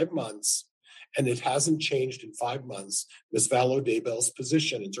for 5 months, and it hasn't changed in 5 months Ms. Vallow Daybell's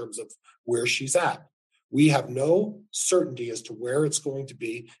position in terms of where she's at. We have no certainty as to where it's going to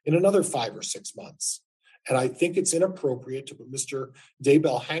be in another 5 or 6 months. And I think it's inappropriate to put Mr.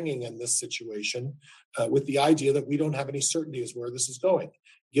 Daybell hanging in this situation with the idea that we don't have any certainty as where this is going.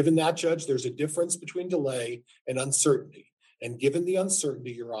 Given that, Judge, there's a difference between delay and uncertainty. And given the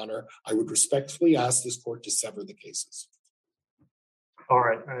uncertainty, Your Honor, I would respectfully ask this court to sever the cases. All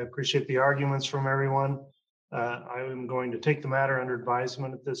right. I appreciate the arguments from everyone. I am going to take the matter under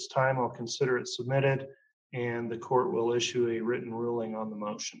advisement at this time. I'll consider it submitted, and the court will issue a written ruling on the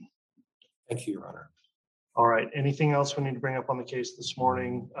motion. Thank you, Your Honor. All right. Anything else we need to bring up on the case this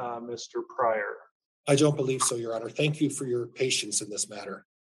morning, Mr. Pryor? I don't believe so, Your Honor. Thank you for your patience in this matter.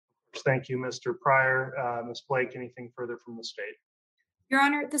 Thank you, Mr. Pryor. Ms. Blake, anything further from the state? Your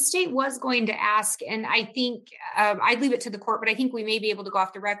Honor, the state was going to ask, and I think I'd leave it to the court, but I think we may be able to go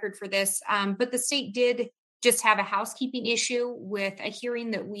off the record for this. But the state did just have a housekeeping issue with a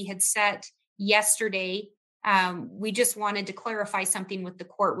hearing that we had set yesterday. We just wanted to clarify something with the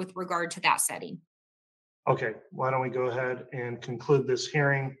court with regard to that setting. Okay, why don't we go ahead and conclude this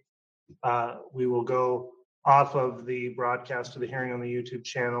hearing? We will go off of the broadcast of the hearing on the YouTube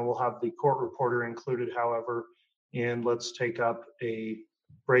channel. We'll have the court reporter included, however, and let's take up a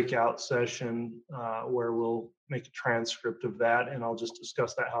breakout session where we'll make a transcript of that, and I'll just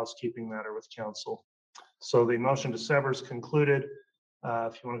discuss that housekeeping matter with counsel. So the motion to sever is concluded.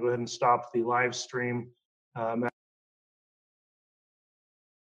 If you want to go ahead and stop the live stream.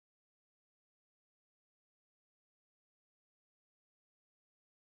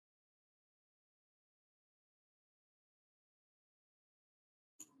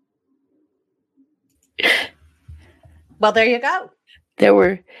 Well, there you go. There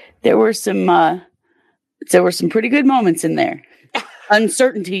were some pretty good moments in there.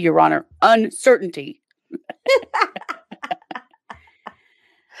 Uncertainty, Your Honor. Uncertainty.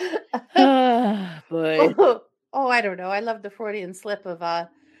 Boy. Oh, I don't know. I love the Freudian slip of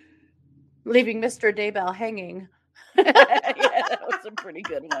leaving Mr. Daybell hanging. Yeah, that was a pretty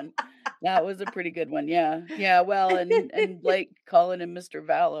good one. Yeah. Well, and Blake calling him Mr.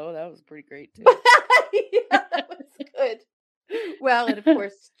 Vallow, that was pretty great too. Yeah, that was good. Well, and of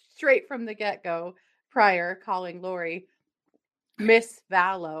course, straight from the get-go, Pryor calling Lori Miss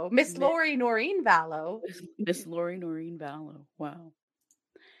Vallow. Miss Lori Noreen Vallow. Miss Lori Noreen Vallow. Wow.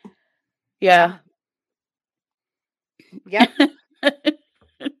 Yeah. Yep.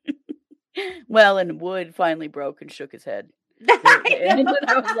 Well, and Wood finally broke and shook his head. I And know.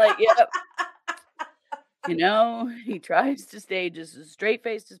 I was like, yep. You know, he tries to stay just as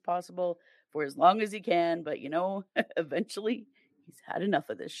straight-faced as possible for as long as he can, but eventually he's had enough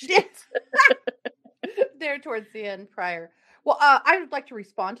of this shit. There towards the end prior. Well, I would like to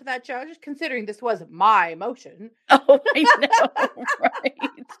respond to that, Judge, considering this was my motion. Oh, I know, right?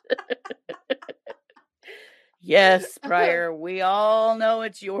 Yes, Prior, we all know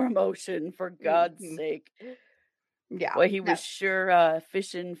it's your motion, for God's sake. Yeah. Well, he was sure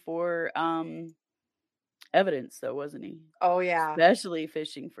fishing for evidence, though, wasn't he? Oh, yeah. Especially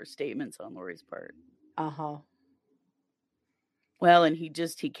fishing for statements on Lori's part. Uh-huh. Well, and he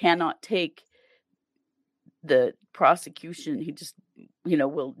cannot take the prosecution. He just,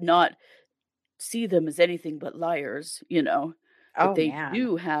 will not see them as anything but liars, that Oh, they man.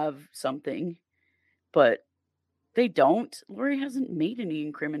 do have something, but they don't. Lori hasn't made any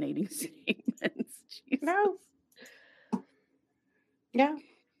incriminating statements. Jesus. No. Yeah.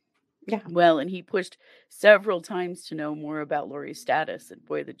 Yeah. Well, and he pushed several times to know more about Lori's status, and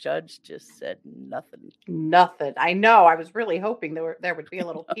boy, the judge just said nothing. Nothing. I know. I was really hoping there would be a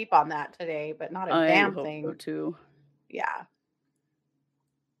little peep on that today, but not a I damn hope thing. so too. Yeah.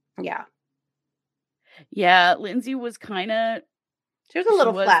 Yeah. Yeah, Lindsay was kind of. She was a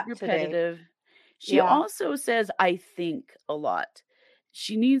little flat repetitive. today. She also says, "I think" a lot.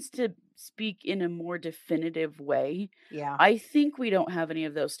 She needs to speak in a more definitive way. Yeah. I think we don't have any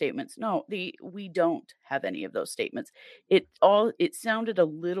of those statements. No, we don't have any of those statements. It sounded a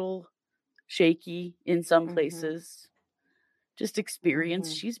little shaky in some places. Just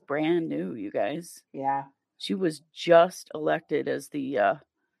experience. She's brand new, you guys. Yeah. She was just elected as the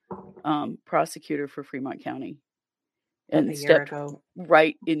prosecutor for Fremont County. And a year ago.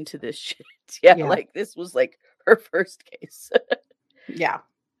 Right into this shit. Yeah, like this was like her first case. Yeah.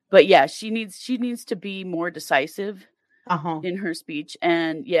 But yeah, she needs to be more decisive in her speech.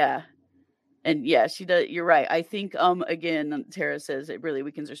 And yeah, she does. You're right. I think again, Tara says it really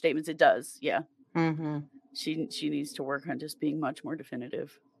weakens her statements. It does. Yeah. She needs to work on just being much more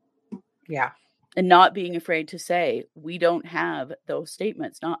definitive. Yeah. And not being afraid to say we don't have those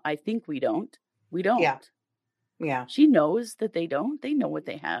statements. Not I think we don't. We don't. Yeah. Yeah. She knows that they don't. They know what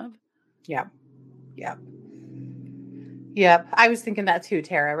they have. Yeah. Yeah. Yep. I was thinking that too,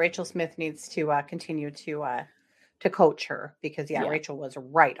 Tara. Rachel Smith needs to continue to coach her because Rachel was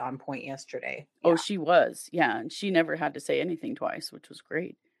right on point yesterday. Oh, she was. Yeah. And she never had to say anything twice, which was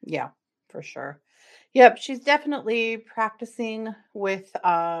great. Yeah, for sure. Yep. She's definitely practicing with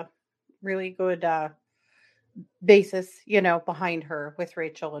really good basis, behind her with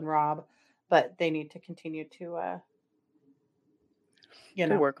Rachel and Rob, but they need to continue to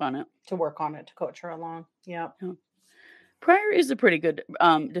work on it. To coach her along. Yeah. Pryor is a pretty good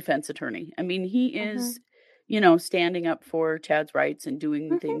defense attorney. I mean, he is, standing up for Chad's rights and doing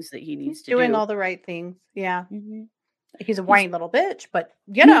the things that he needs to do. Doing all the right things. Yeah. He's a whiny little bitch, but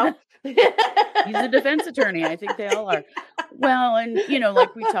he's a defense attorney. I think they all are. Well, and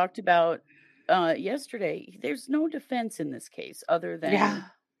like we talked about yesterday, there's no defense in this case other than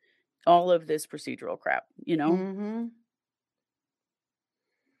all of this procedural crap,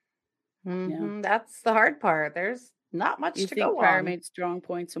 That's the hard part. There's not much to go on. Pryor made strong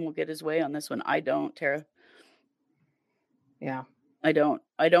points and will get his way on this one? I don't, Tara. Yeah. I don't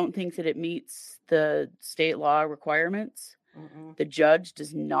think that it meets the state law requirements. The judge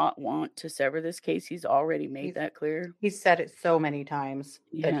does not want to sever this case. He's already made that clear. He's said it so many times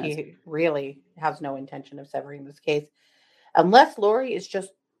that he really has no intention of severing this case. Unless Lori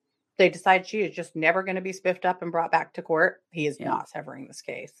they decide she is just never going to be spiffed up and brought back to court, he is not severing this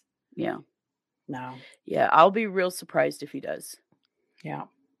case. Yeah. No. Yeah, I'll be real surprised if he does. Yeah.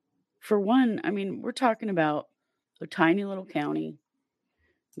 For one, I mean, we're talking about a tiny little county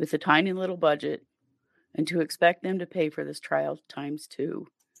with a tiny little budget, and to expect them to pay for this trial times 2.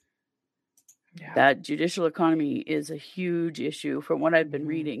 Yeah. That judicial economy is a huge issue from what I've been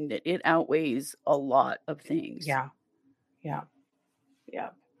reading, that it outweighs a lot of things. Yeah. Yeah. Yeah.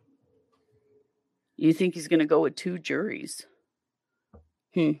 You think he's going to go with 2 juries?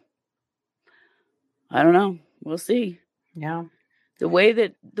 I don't know. We'll see. Yeah. The way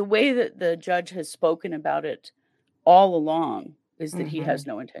that the judge has spoken about it all along is that he has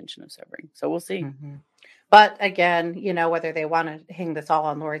no intention of severing. So we'll see. But again, whether they want to hang this all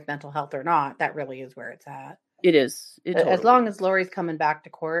on Lori's mental health or not, that really is where it's at. It is. As long as Lori's coming back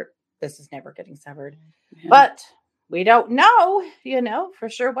to court, this is never getting severed. Yeah. But we don't know, for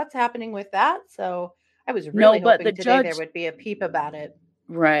sure what's happening with that. So I was really but hoping the today there judge, would be a peep about it.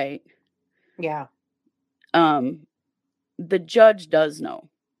 right. Yeah. The judge does know,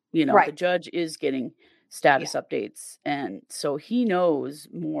 the Right. judge is getting status updates. And so he knows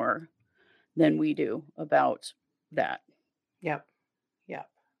more than we do about that. Yep. Yep.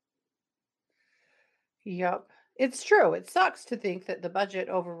 Yep. It's true. It sucks to think that the budget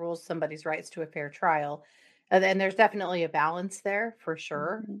overrules somebody's rights to a fair trial. And then there's definitely a balance there for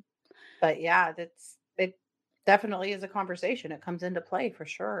sure. Mhm. But yeah, it definitely is a conversation. It comes into play for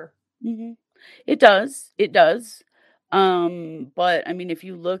sure. Mhm. It does. It does. But I mean, if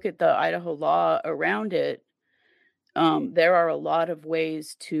you look at the Idaho law around it, there are a lot of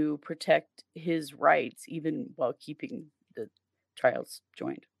ways to protect his rights, even while keeping the trials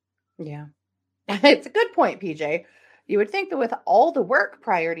joined. Yeah. It's a good point, PJ. You would think that with all the work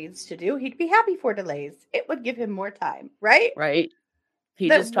Pryor needs to do, he'd be happy for delays. It would give him more time, right? Right? He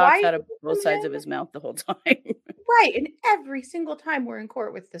That just talks why out of both sides of his mouth the whole time. right. And every single time we're in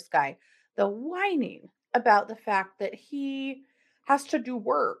court with this guy, the whining about the fact that he has to do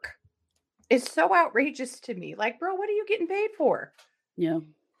work is so outrageous to me. Like, bro, what are you getting paid for? Yeah.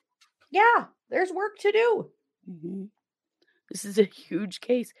 Yeah, there's work to do. Mhm. This is a huge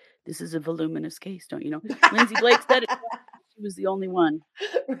case. This is a voluminous case, don't you know? Lindsay Blake said it. She was the only one.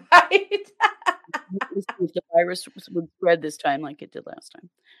 Right. Let's see if the virus would spread this time like it did last time.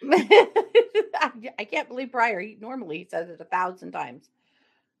 I can't believe Pryor. He normally says it 1,000 times.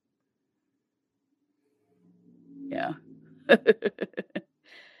 Yeah.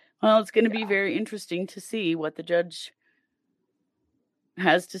 Well, it's going to be very interesting to see what the judge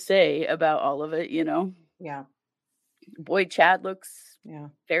has to say about all of it, Yeah. Boy, Chad looks Yeah.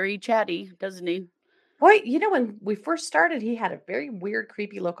 very chatty, doesn't he? Boy, when we first started, he had a very weird,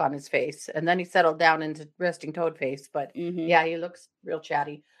 creepy look on his face. And then he settled down into resting toad face. But yeah, he looks real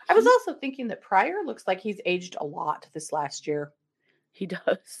chatty. I was also thinking that Pryor looks like he's aged a lot this last year. He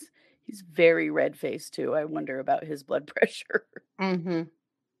does. He's very red-faced, too. I wonder about his blood pressure. Mm-hmm.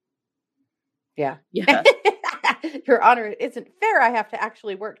 Yeah. Yeah. Your Honor, it isn't fair. I have to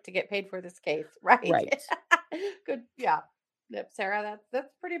actually work to get paid for this case. Right. Right. Good. Yeah. Yep, Sarah,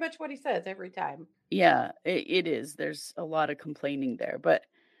 that's pretty much what he says every time. Yeah, it is. There's a lot of complaining there. But,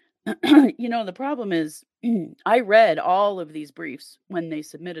 the problem is I read all of these briefs when they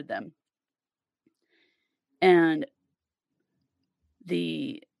submitted them. And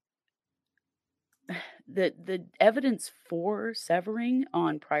the evidence for severing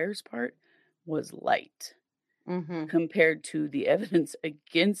on Pryor's part was light compared to the evidence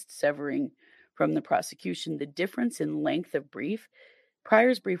against severing from the prosecution. The difference in length of brief,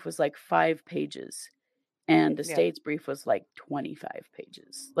 Pryor's brief was like 5 pages and the state's brief was like 25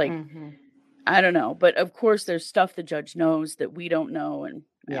 pages. Like, I don't know. But of course, there's stuff the judge knows that we don't know. And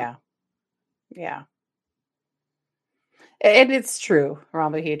yeah. And it's true,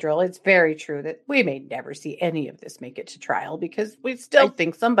 Rhombohedral. It's very true that we may never see any of this make it to trial because we still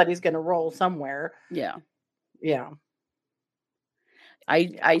think somebody's going to roll somewhere. Yeah. Yeah.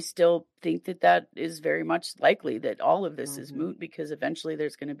 I still think that is very much likely that all of this is moot because eventually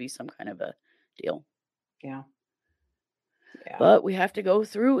there's going to be some kind of a deal. Yeah. But we have to go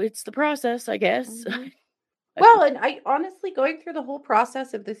through. It's the process, I guess. Well, and I honestly, going through the whole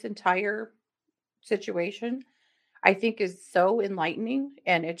process of this entire situation, I think is so enlightening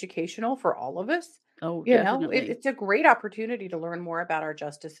and educational for all of us. Oh, definitely. It's a great opportunity to learn more about our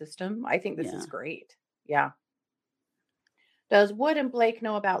justice system. I think this is great. Yeah. Does Wood and Blake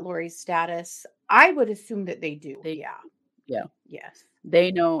know about Lori's status? I would assume that they do. Yeah. Yes.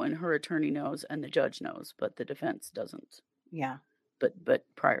 They know, and her attorney knows, and the judge knows, but the defense doesn't. Yeah. But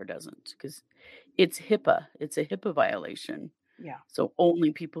Pryor doesn't because it's HIPAA. It's a HIPAA violation. Yeah. So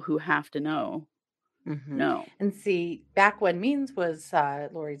only people who have to know know. And see, back when Means was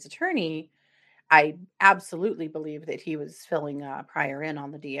Lori's attorney, I absolutely believe that he was filling Pryor in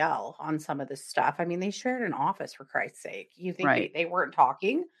on the DL on some of this stuff. I mean, they shared an office, for Christ's sake. You think they weren't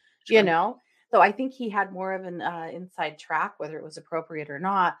talking, So I think he had more of an inside track, whether it was appropriate or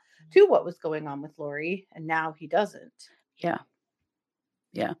not, to what was going on with Lori. And now he doesn't. Yeah.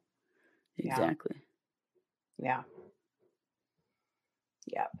 Exactly. Yeah.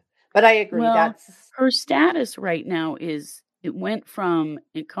 But I agree. Well, That's her status right now is it went from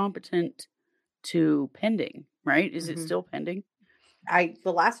incompetent to pending, right? Is it still pending?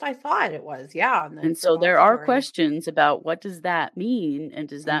 The last I saw it was, yeah. And so there are questions about what does that mean? And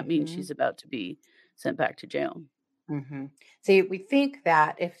does that mean she's about to be sent back to jail? See, we think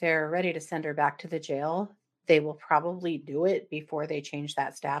that if they're ready to send her back to the jail, they will probably do it before they change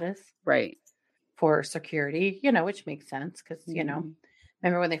that status. Right. for security, which makes sense because, Mhm.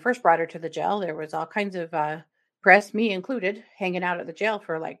 remember when they first brought her to the jail, there was all kinds of press, me included, hanging out at the jail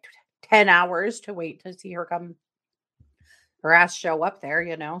for like 10 hours to wait to see her ass show up there,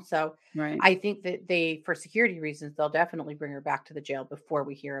 So Right. I think that for security reasons, they'll definitely bring her back to the jail before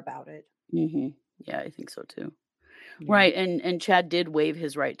we hear about it. Mhm. Yeah, I think so too. Yeah. Right, and Chad did waive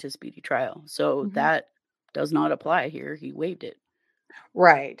his right to speedy trial, so Mhm. that does not apply here. He waived it.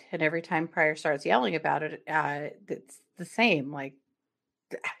 Right. And every time Pryor starts yelling about it, it's the same. Like,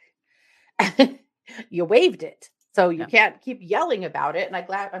 you waived it, so you Yeah. can't keep yelling about it. And I'm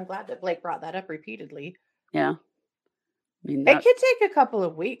glad that Blake brought that up repeatedly. Yeah. I mean, It could take a couple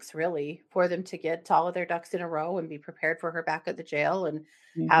of weeks, really, for them to get all of their ducks in a row and be prepared for her back at the jail and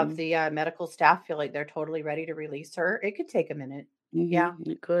have Mhm. the medical staff feel like they're totally ready to release her. It could take a minute. Yeah.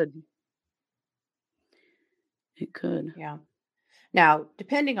 It could. It could. Yeah. Now,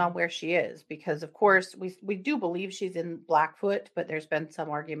 depending on where she is, because of course we do believe she's in Blackfoot, but there's been some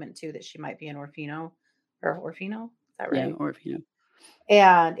argument too that she might be in Orfino. Is that Yeah, right? or if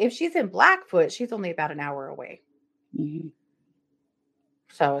And if she's in Blackfoot, she's only about an hour away. Mhm.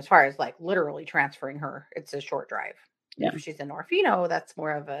 So as far as like literally transferring her, it's a short drive. Yeah. If she's in Orfino, that's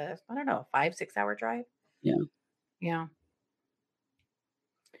more of a, I don't know, 5-6 hour drive. Yeah. Yeah.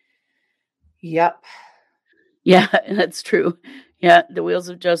 Yep. Yeah, that's true. Yeah, the wheels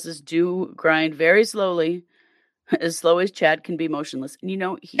of justice do grind very slowly, as slow as Chad can be motionless. And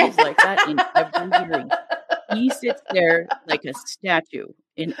he's like that in every hearing. He sits there like a statue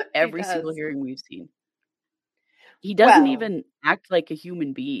in He every single does. hearing we've seen. He doesn't Well, even act like a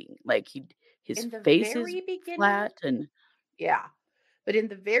human being. Like his in the face is very beginning, flat and yeah. But in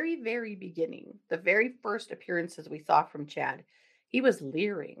the very, very beginning, the very first appearances we saw from Chad, he was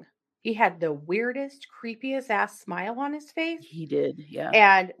leering. He had the weirdest, creepiest ass smile on his face. he did. Yeah.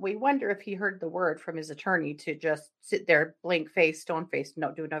 And we wonder if he heard the word from his attorney to just sit there, blank face, stone face,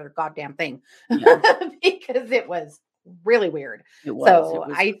 don't do another goddamn thing. Yeah. Because it was really weird. It was. It So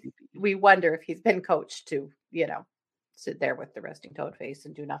was creepy. we wonder if he's been coached to, sit there with the resting toad face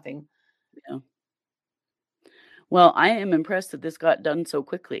and do nothing. Yeah. Well, I am impressed that this got done so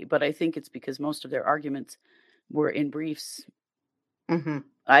quickly, but I think it's because most of their arguments were in briefs. Mm-hmm.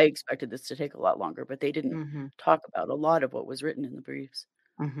 I expected this to take a lot longer, but they didn't Mm-hmm. talk about a lot of what was written in the briefs.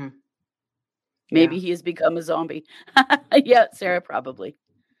 Mm-hmm. Maybe Yeah. he has become a zombie. Yeah, Sarah, probably.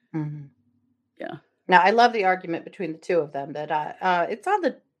 Mm-hmm. Yeah. Now, I love the argument between the two of them that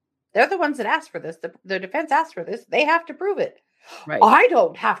they're the ones that asked for this. The defense asked for this. They have to prove it. Right. I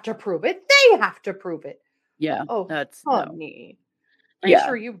don't have to prove it. They have to prove it. Yeah. Oh, That's no. honey. I'm Yeah.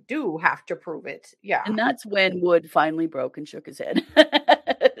 sure you do have to prove it. Yeah. And that's when Wood finally broke and shook his head.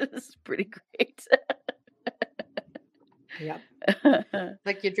 It's pretty great. Yep.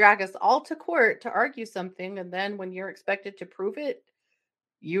 Like, you drag us all to court to argue something, and then when you're expected to prove it,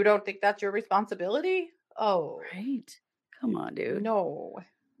 you don't think that's your responsibility? Oh, Right. Come on, dude. no.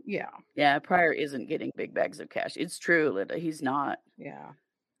 Yeah. Yeah, Pryor isn't getting big bags of cash. It's true, Linda. He's not. Yeah.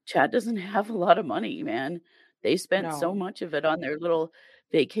 Chad doesn't have a lot of money, man. They spent so No. much of it on their little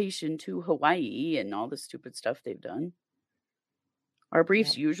vacation to Hawaii and all the stupid stuff they've done. Are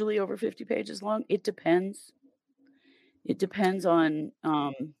briefs Yep. usually over 50 pages long? It depends. It depends on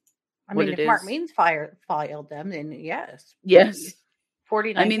I what mean, it if Mark is. Means filed them, then yes. Yes.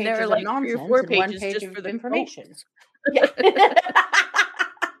 49 I mean, there are pages of like 3 or nonsense 4 and 1 pages page just of for the information. quotes. Yeah.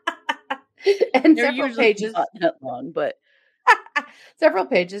 And They're several usually pages not that long, but several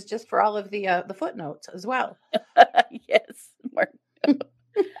pages just for all of the footnotes as well. yes, Mark.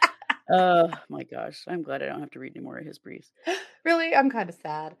 Oh my gosh, I'm glad I don't have to read any more of his briefs. Really, I'm kind of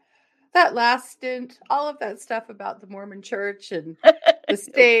sad. That last stint, all of that stuff about the Mormon church and the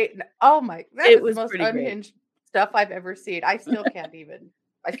state. Oh my, that It was the was most pretty great. unhinged stuff I've ever seen. I still can't even.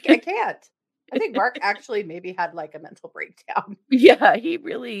 I can't. I think Mark actually maybe had like a mental breakdown. Yeah, he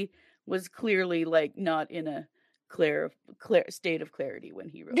really was clearly like not in a clear state of clarity when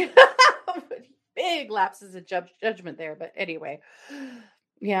he wrote it. Big lapses of judgment there, but anyway,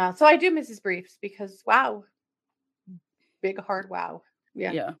 yeah. So I do miss his briefs because wow, big hard wow.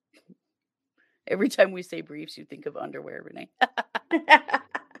 Yeah. Yeah. Every time we say briefs, you think of underwear, Renee.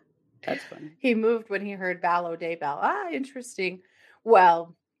 That's funny. He moved when he heard Vallow, Daybell. Ah, interesting.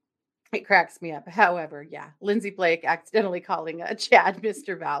 Well, it cracks me up. However, yeah, Lindsay Blake accidentally calling Chad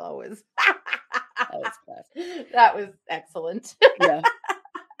Mr. Vallow is That was classic. that was excellent. Yeah.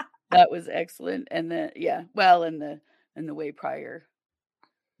 That was excellent. And then yeah, well, and the way Pryor,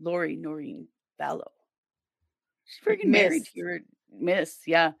 Lori Noreen Vallow. She's freaking married to your miss.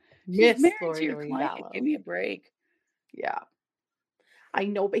 Yeah. She's Miss married to Lori your Noreen client. Vallow. Give me a break. Yeah. I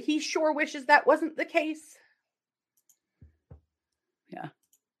know, but he sure wishes that wasn't the case. Yeah.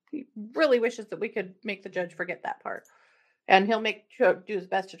 He really wishes that we could make the judge forget that part. And he'll do his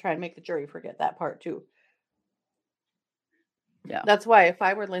best to try and make the jury forget that part too. Yeah. That's why if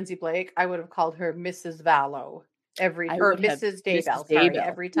I were Lindsay Blake, I would have called her Mrs. Vallow or Mrs. Daybell. Sorry,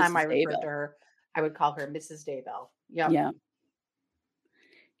 every time I referred to her, I would call her Mrs. Daybell. Yep. Yeah.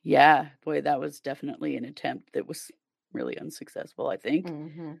 Yeah. Boy, that was definitely an attempt that was really unsuccessful, I think.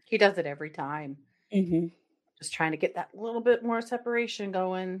 Mm-hmm. He does it every time. Mm-hmm. Just trying to get that little bit more separation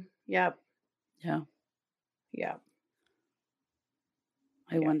going. Yep. Yeah. Yeah.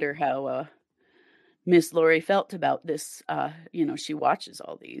 I wonder how Miss Lori felt about this. She watches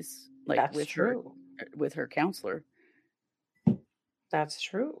all these, like That's with true. with her counselor. That's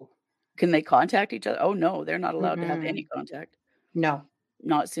true. Can they contact each other? Oh no, they're not allowed to have Mm-mm. any contact. No.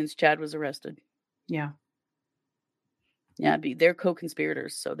 Not since Chad was arrested. Yeah. Yeah, they're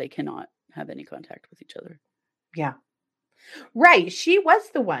co-conspirators, so they cannot have any contact with each other. Yeah. Right. She was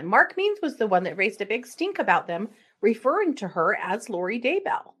the one. Mark Means was the one that raised a big stink about them, referring to her as Lori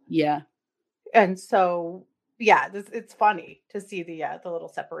Daybell. Yeah. And so, yeah, it's funny to see the little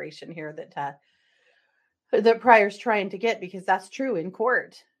separation here that Pryor's trying to get, because that's true in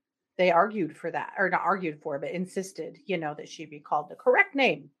court. They argued for that, or not argued for, but insisted, that she be called the correct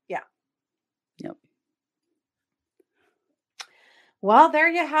name. Yeah. Yep. Well, there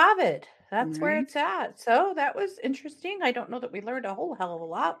you have it. That's where Right. it's at. So that was interesting. I don't know that we learned a whole hell of a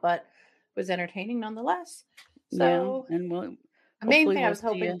lot, but it was entertaining nonetheless. So Yeah, and the main thing I we'll was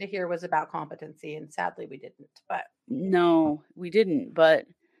hoping to hear was about competency, and sadly we didn't. But no, we didn't. But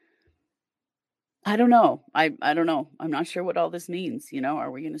I don't know. I don't know. I'm not sure what all this means.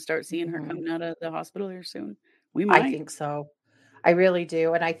 Are we going to start seeing her coming out of the hospital here soon? We might. I think so. I really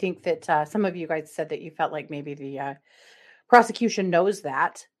do. And I think that some of you guys said that you felt like maybe the prosecution knows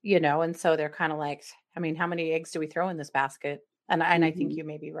that, and so they're kind of like, I mean, how many eggs do we throw in this basket? And I think you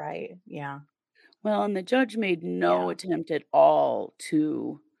may be right. Yeah. Well, and the judge made no attempt at all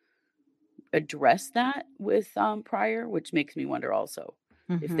to address that with Pryor, which makes me wonder also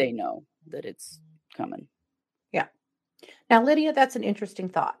if they know that it's coming. Yeah. Now, Lydia, that's an interesting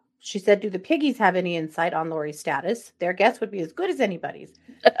thought. She said, do the piggies have any insight on Lori's status? Their guess would be as good as anybody's.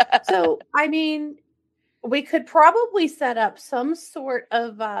 So, I mean, we could probably set up some sort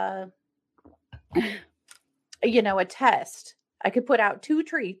of, a test. I could put out 2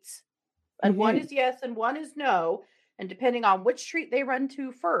 treats, and one is yes and one is no. And depending on which treat they run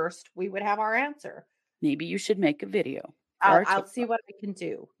to first, we would have our answer. Maybe you should make a video. I'll see what I can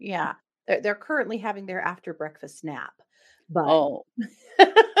do. Yeah. They're currently having their after breakfast nap. But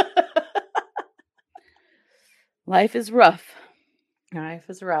life is rough. Life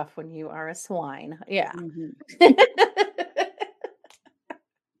is rough when you are a swine. Yeah.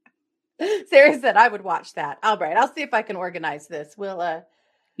 Sarah said I would watch that. All right. I'll see if I can organize this. We'll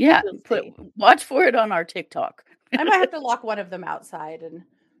watch for it on our TikTok. I might have to lock one of them outside and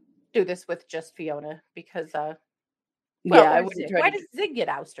do this with just Fiona, because I wouldn't try. Why does Zig get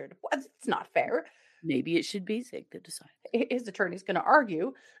ousted? It's not fair. Maybe it should be Zig that decides. His attorney's going to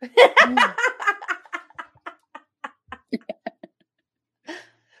argue.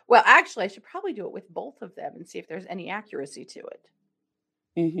 Well, actually, I should probably do it with both of them and see if there's any accuracy to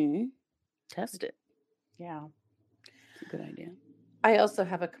it. Test it. Yeah. It's a good idea. I also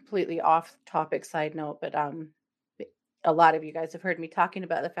have a completely off-topic side note, but a lot of you guys have heard me talking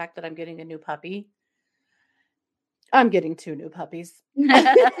about the fact that I'm getting a new puppy. I'm getting 2 new puppies. You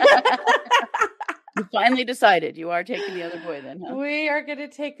finally decided you are taking the other boy then, huh? We are going to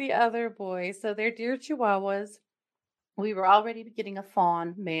take the other boy. So they're deer Chihuahuas. We were already getting a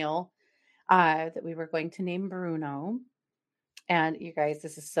fawn male that we were going to name Bruno. And you guys,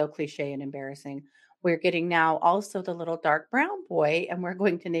 this is so cliche and embarrassing. We're getting now also the little dark brown boy, and we're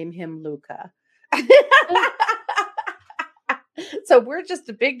going to name him Luca. So we're just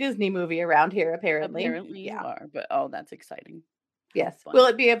a big Disney movie around here, apparently. Apparently you are, but that's exciting. Yes. Will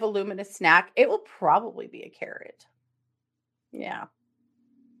it be a voluminous snack? It will probably be a carrot. Yeah.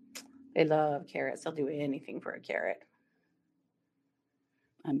 They love carrots. They'll do anything for a carrot.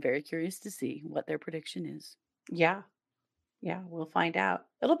 I'm very curious to see what their prediction is. Yeah. Yeah, we'll find out.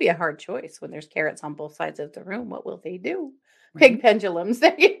 It'll be a hard choice when there's carrots on both sides of the room. What will they do? Right. Pig pendulums.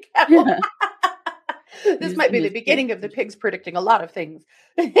 There you go. This might be the beginning of the pigs predicting a lot of things.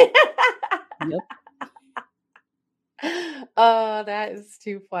 Yep. Oh, that is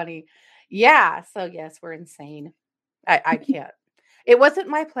too funny. Yeah. So yes, we're insane. I can't. It wasn't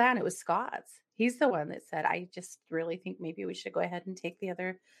my plan. It was Scott's. He's the one that said, I just really think maybe we should go ahead and take the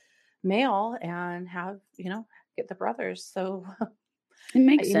other male and have, get the brothers. So It I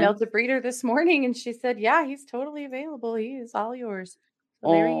makes emailed sense. the breeder this morning and she said, yeah, he's totally available. He is all yours.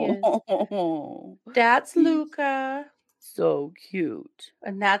 So there he is. Oh, That's he's Luca. so cute.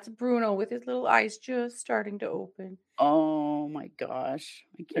 And that's Bruno with his little eyes just starting to open. Oh my gosh.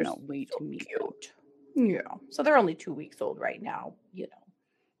 I They're cannot wait so to meet them. cute. Yeah. So they're only 2 weeks old right now, you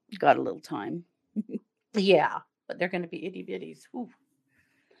know. Got a little time. Yeah. But they're going to be itty bitties. Ooh.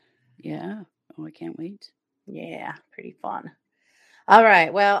 Yeah. Oh, I can't wait. Yeah. Pretty fun. All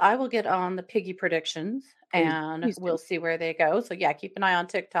right. Well, I will get on the piggy predictions and Please we'll do. see where they go. So, yeah, keep an eye on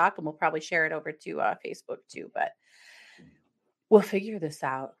TikTok and we'll probably share it over to Facebook too. But we'll figure this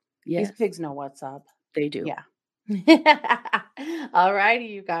out. Yes, These pigs know what's up. they do. Yeah. All righty,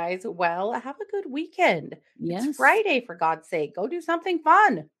 you guys. Well, have a good weekend. Yes. It's Friday, for God's sake. Go do something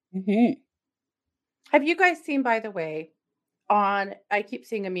fun. Mm-hmm. Have you guys seen, by the way, I keep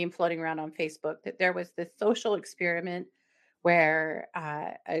seeing a meme floating around on Facebook that there was this social experiment where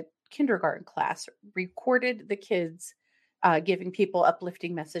a kindergarten class recorded the kids giving people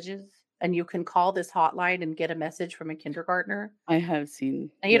uplifting messages. And you can call this hotline and get a message from a kindergartner. I have seen.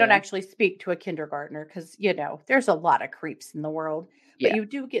 And you don't actually speak to a kindergartner because, there's a lot of creeps in the world. But Yeah. you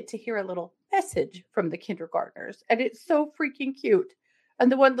do get to hear a little message from the kindergartners. And it's so freaking cute.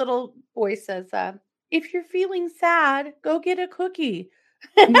 And the one little boy says, if you're feeling sad, go get a cookie.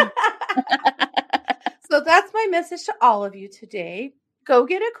 So that's my message to all of you today. Go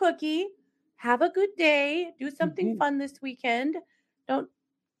get a cookie. Have a good day. Do something fun this weekend. Don't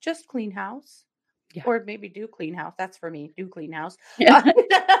just clean house. Yeah. Or maybe do clean house. That's for me. Do clean house. Yeah.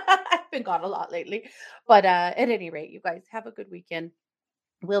 I've been gone a lot lately. But at any rate, you guys have a good weekend.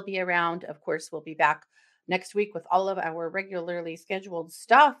 We'll be around. Of course, we'll be back next week with all of our regularly scheduled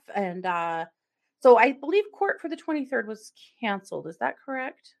stuff. And so I believe court for the 23rd was canceled. Is that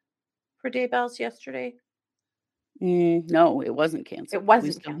correct? For Daybell's yesterday? No, it wasn't canceled. It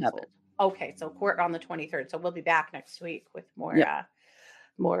wasn't We still canceled. have it. Okay, so court on the 23rd. So we'll be back next week with more Yep.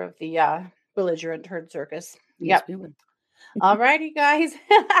 more of the belligerent herd circus. Yes, Yep. we will. All righty, guys.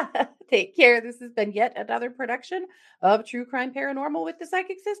 Take care. This has been yet another production of True Crime Paranormal with the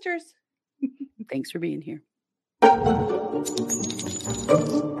Psychic Sisters. Thanks for being here.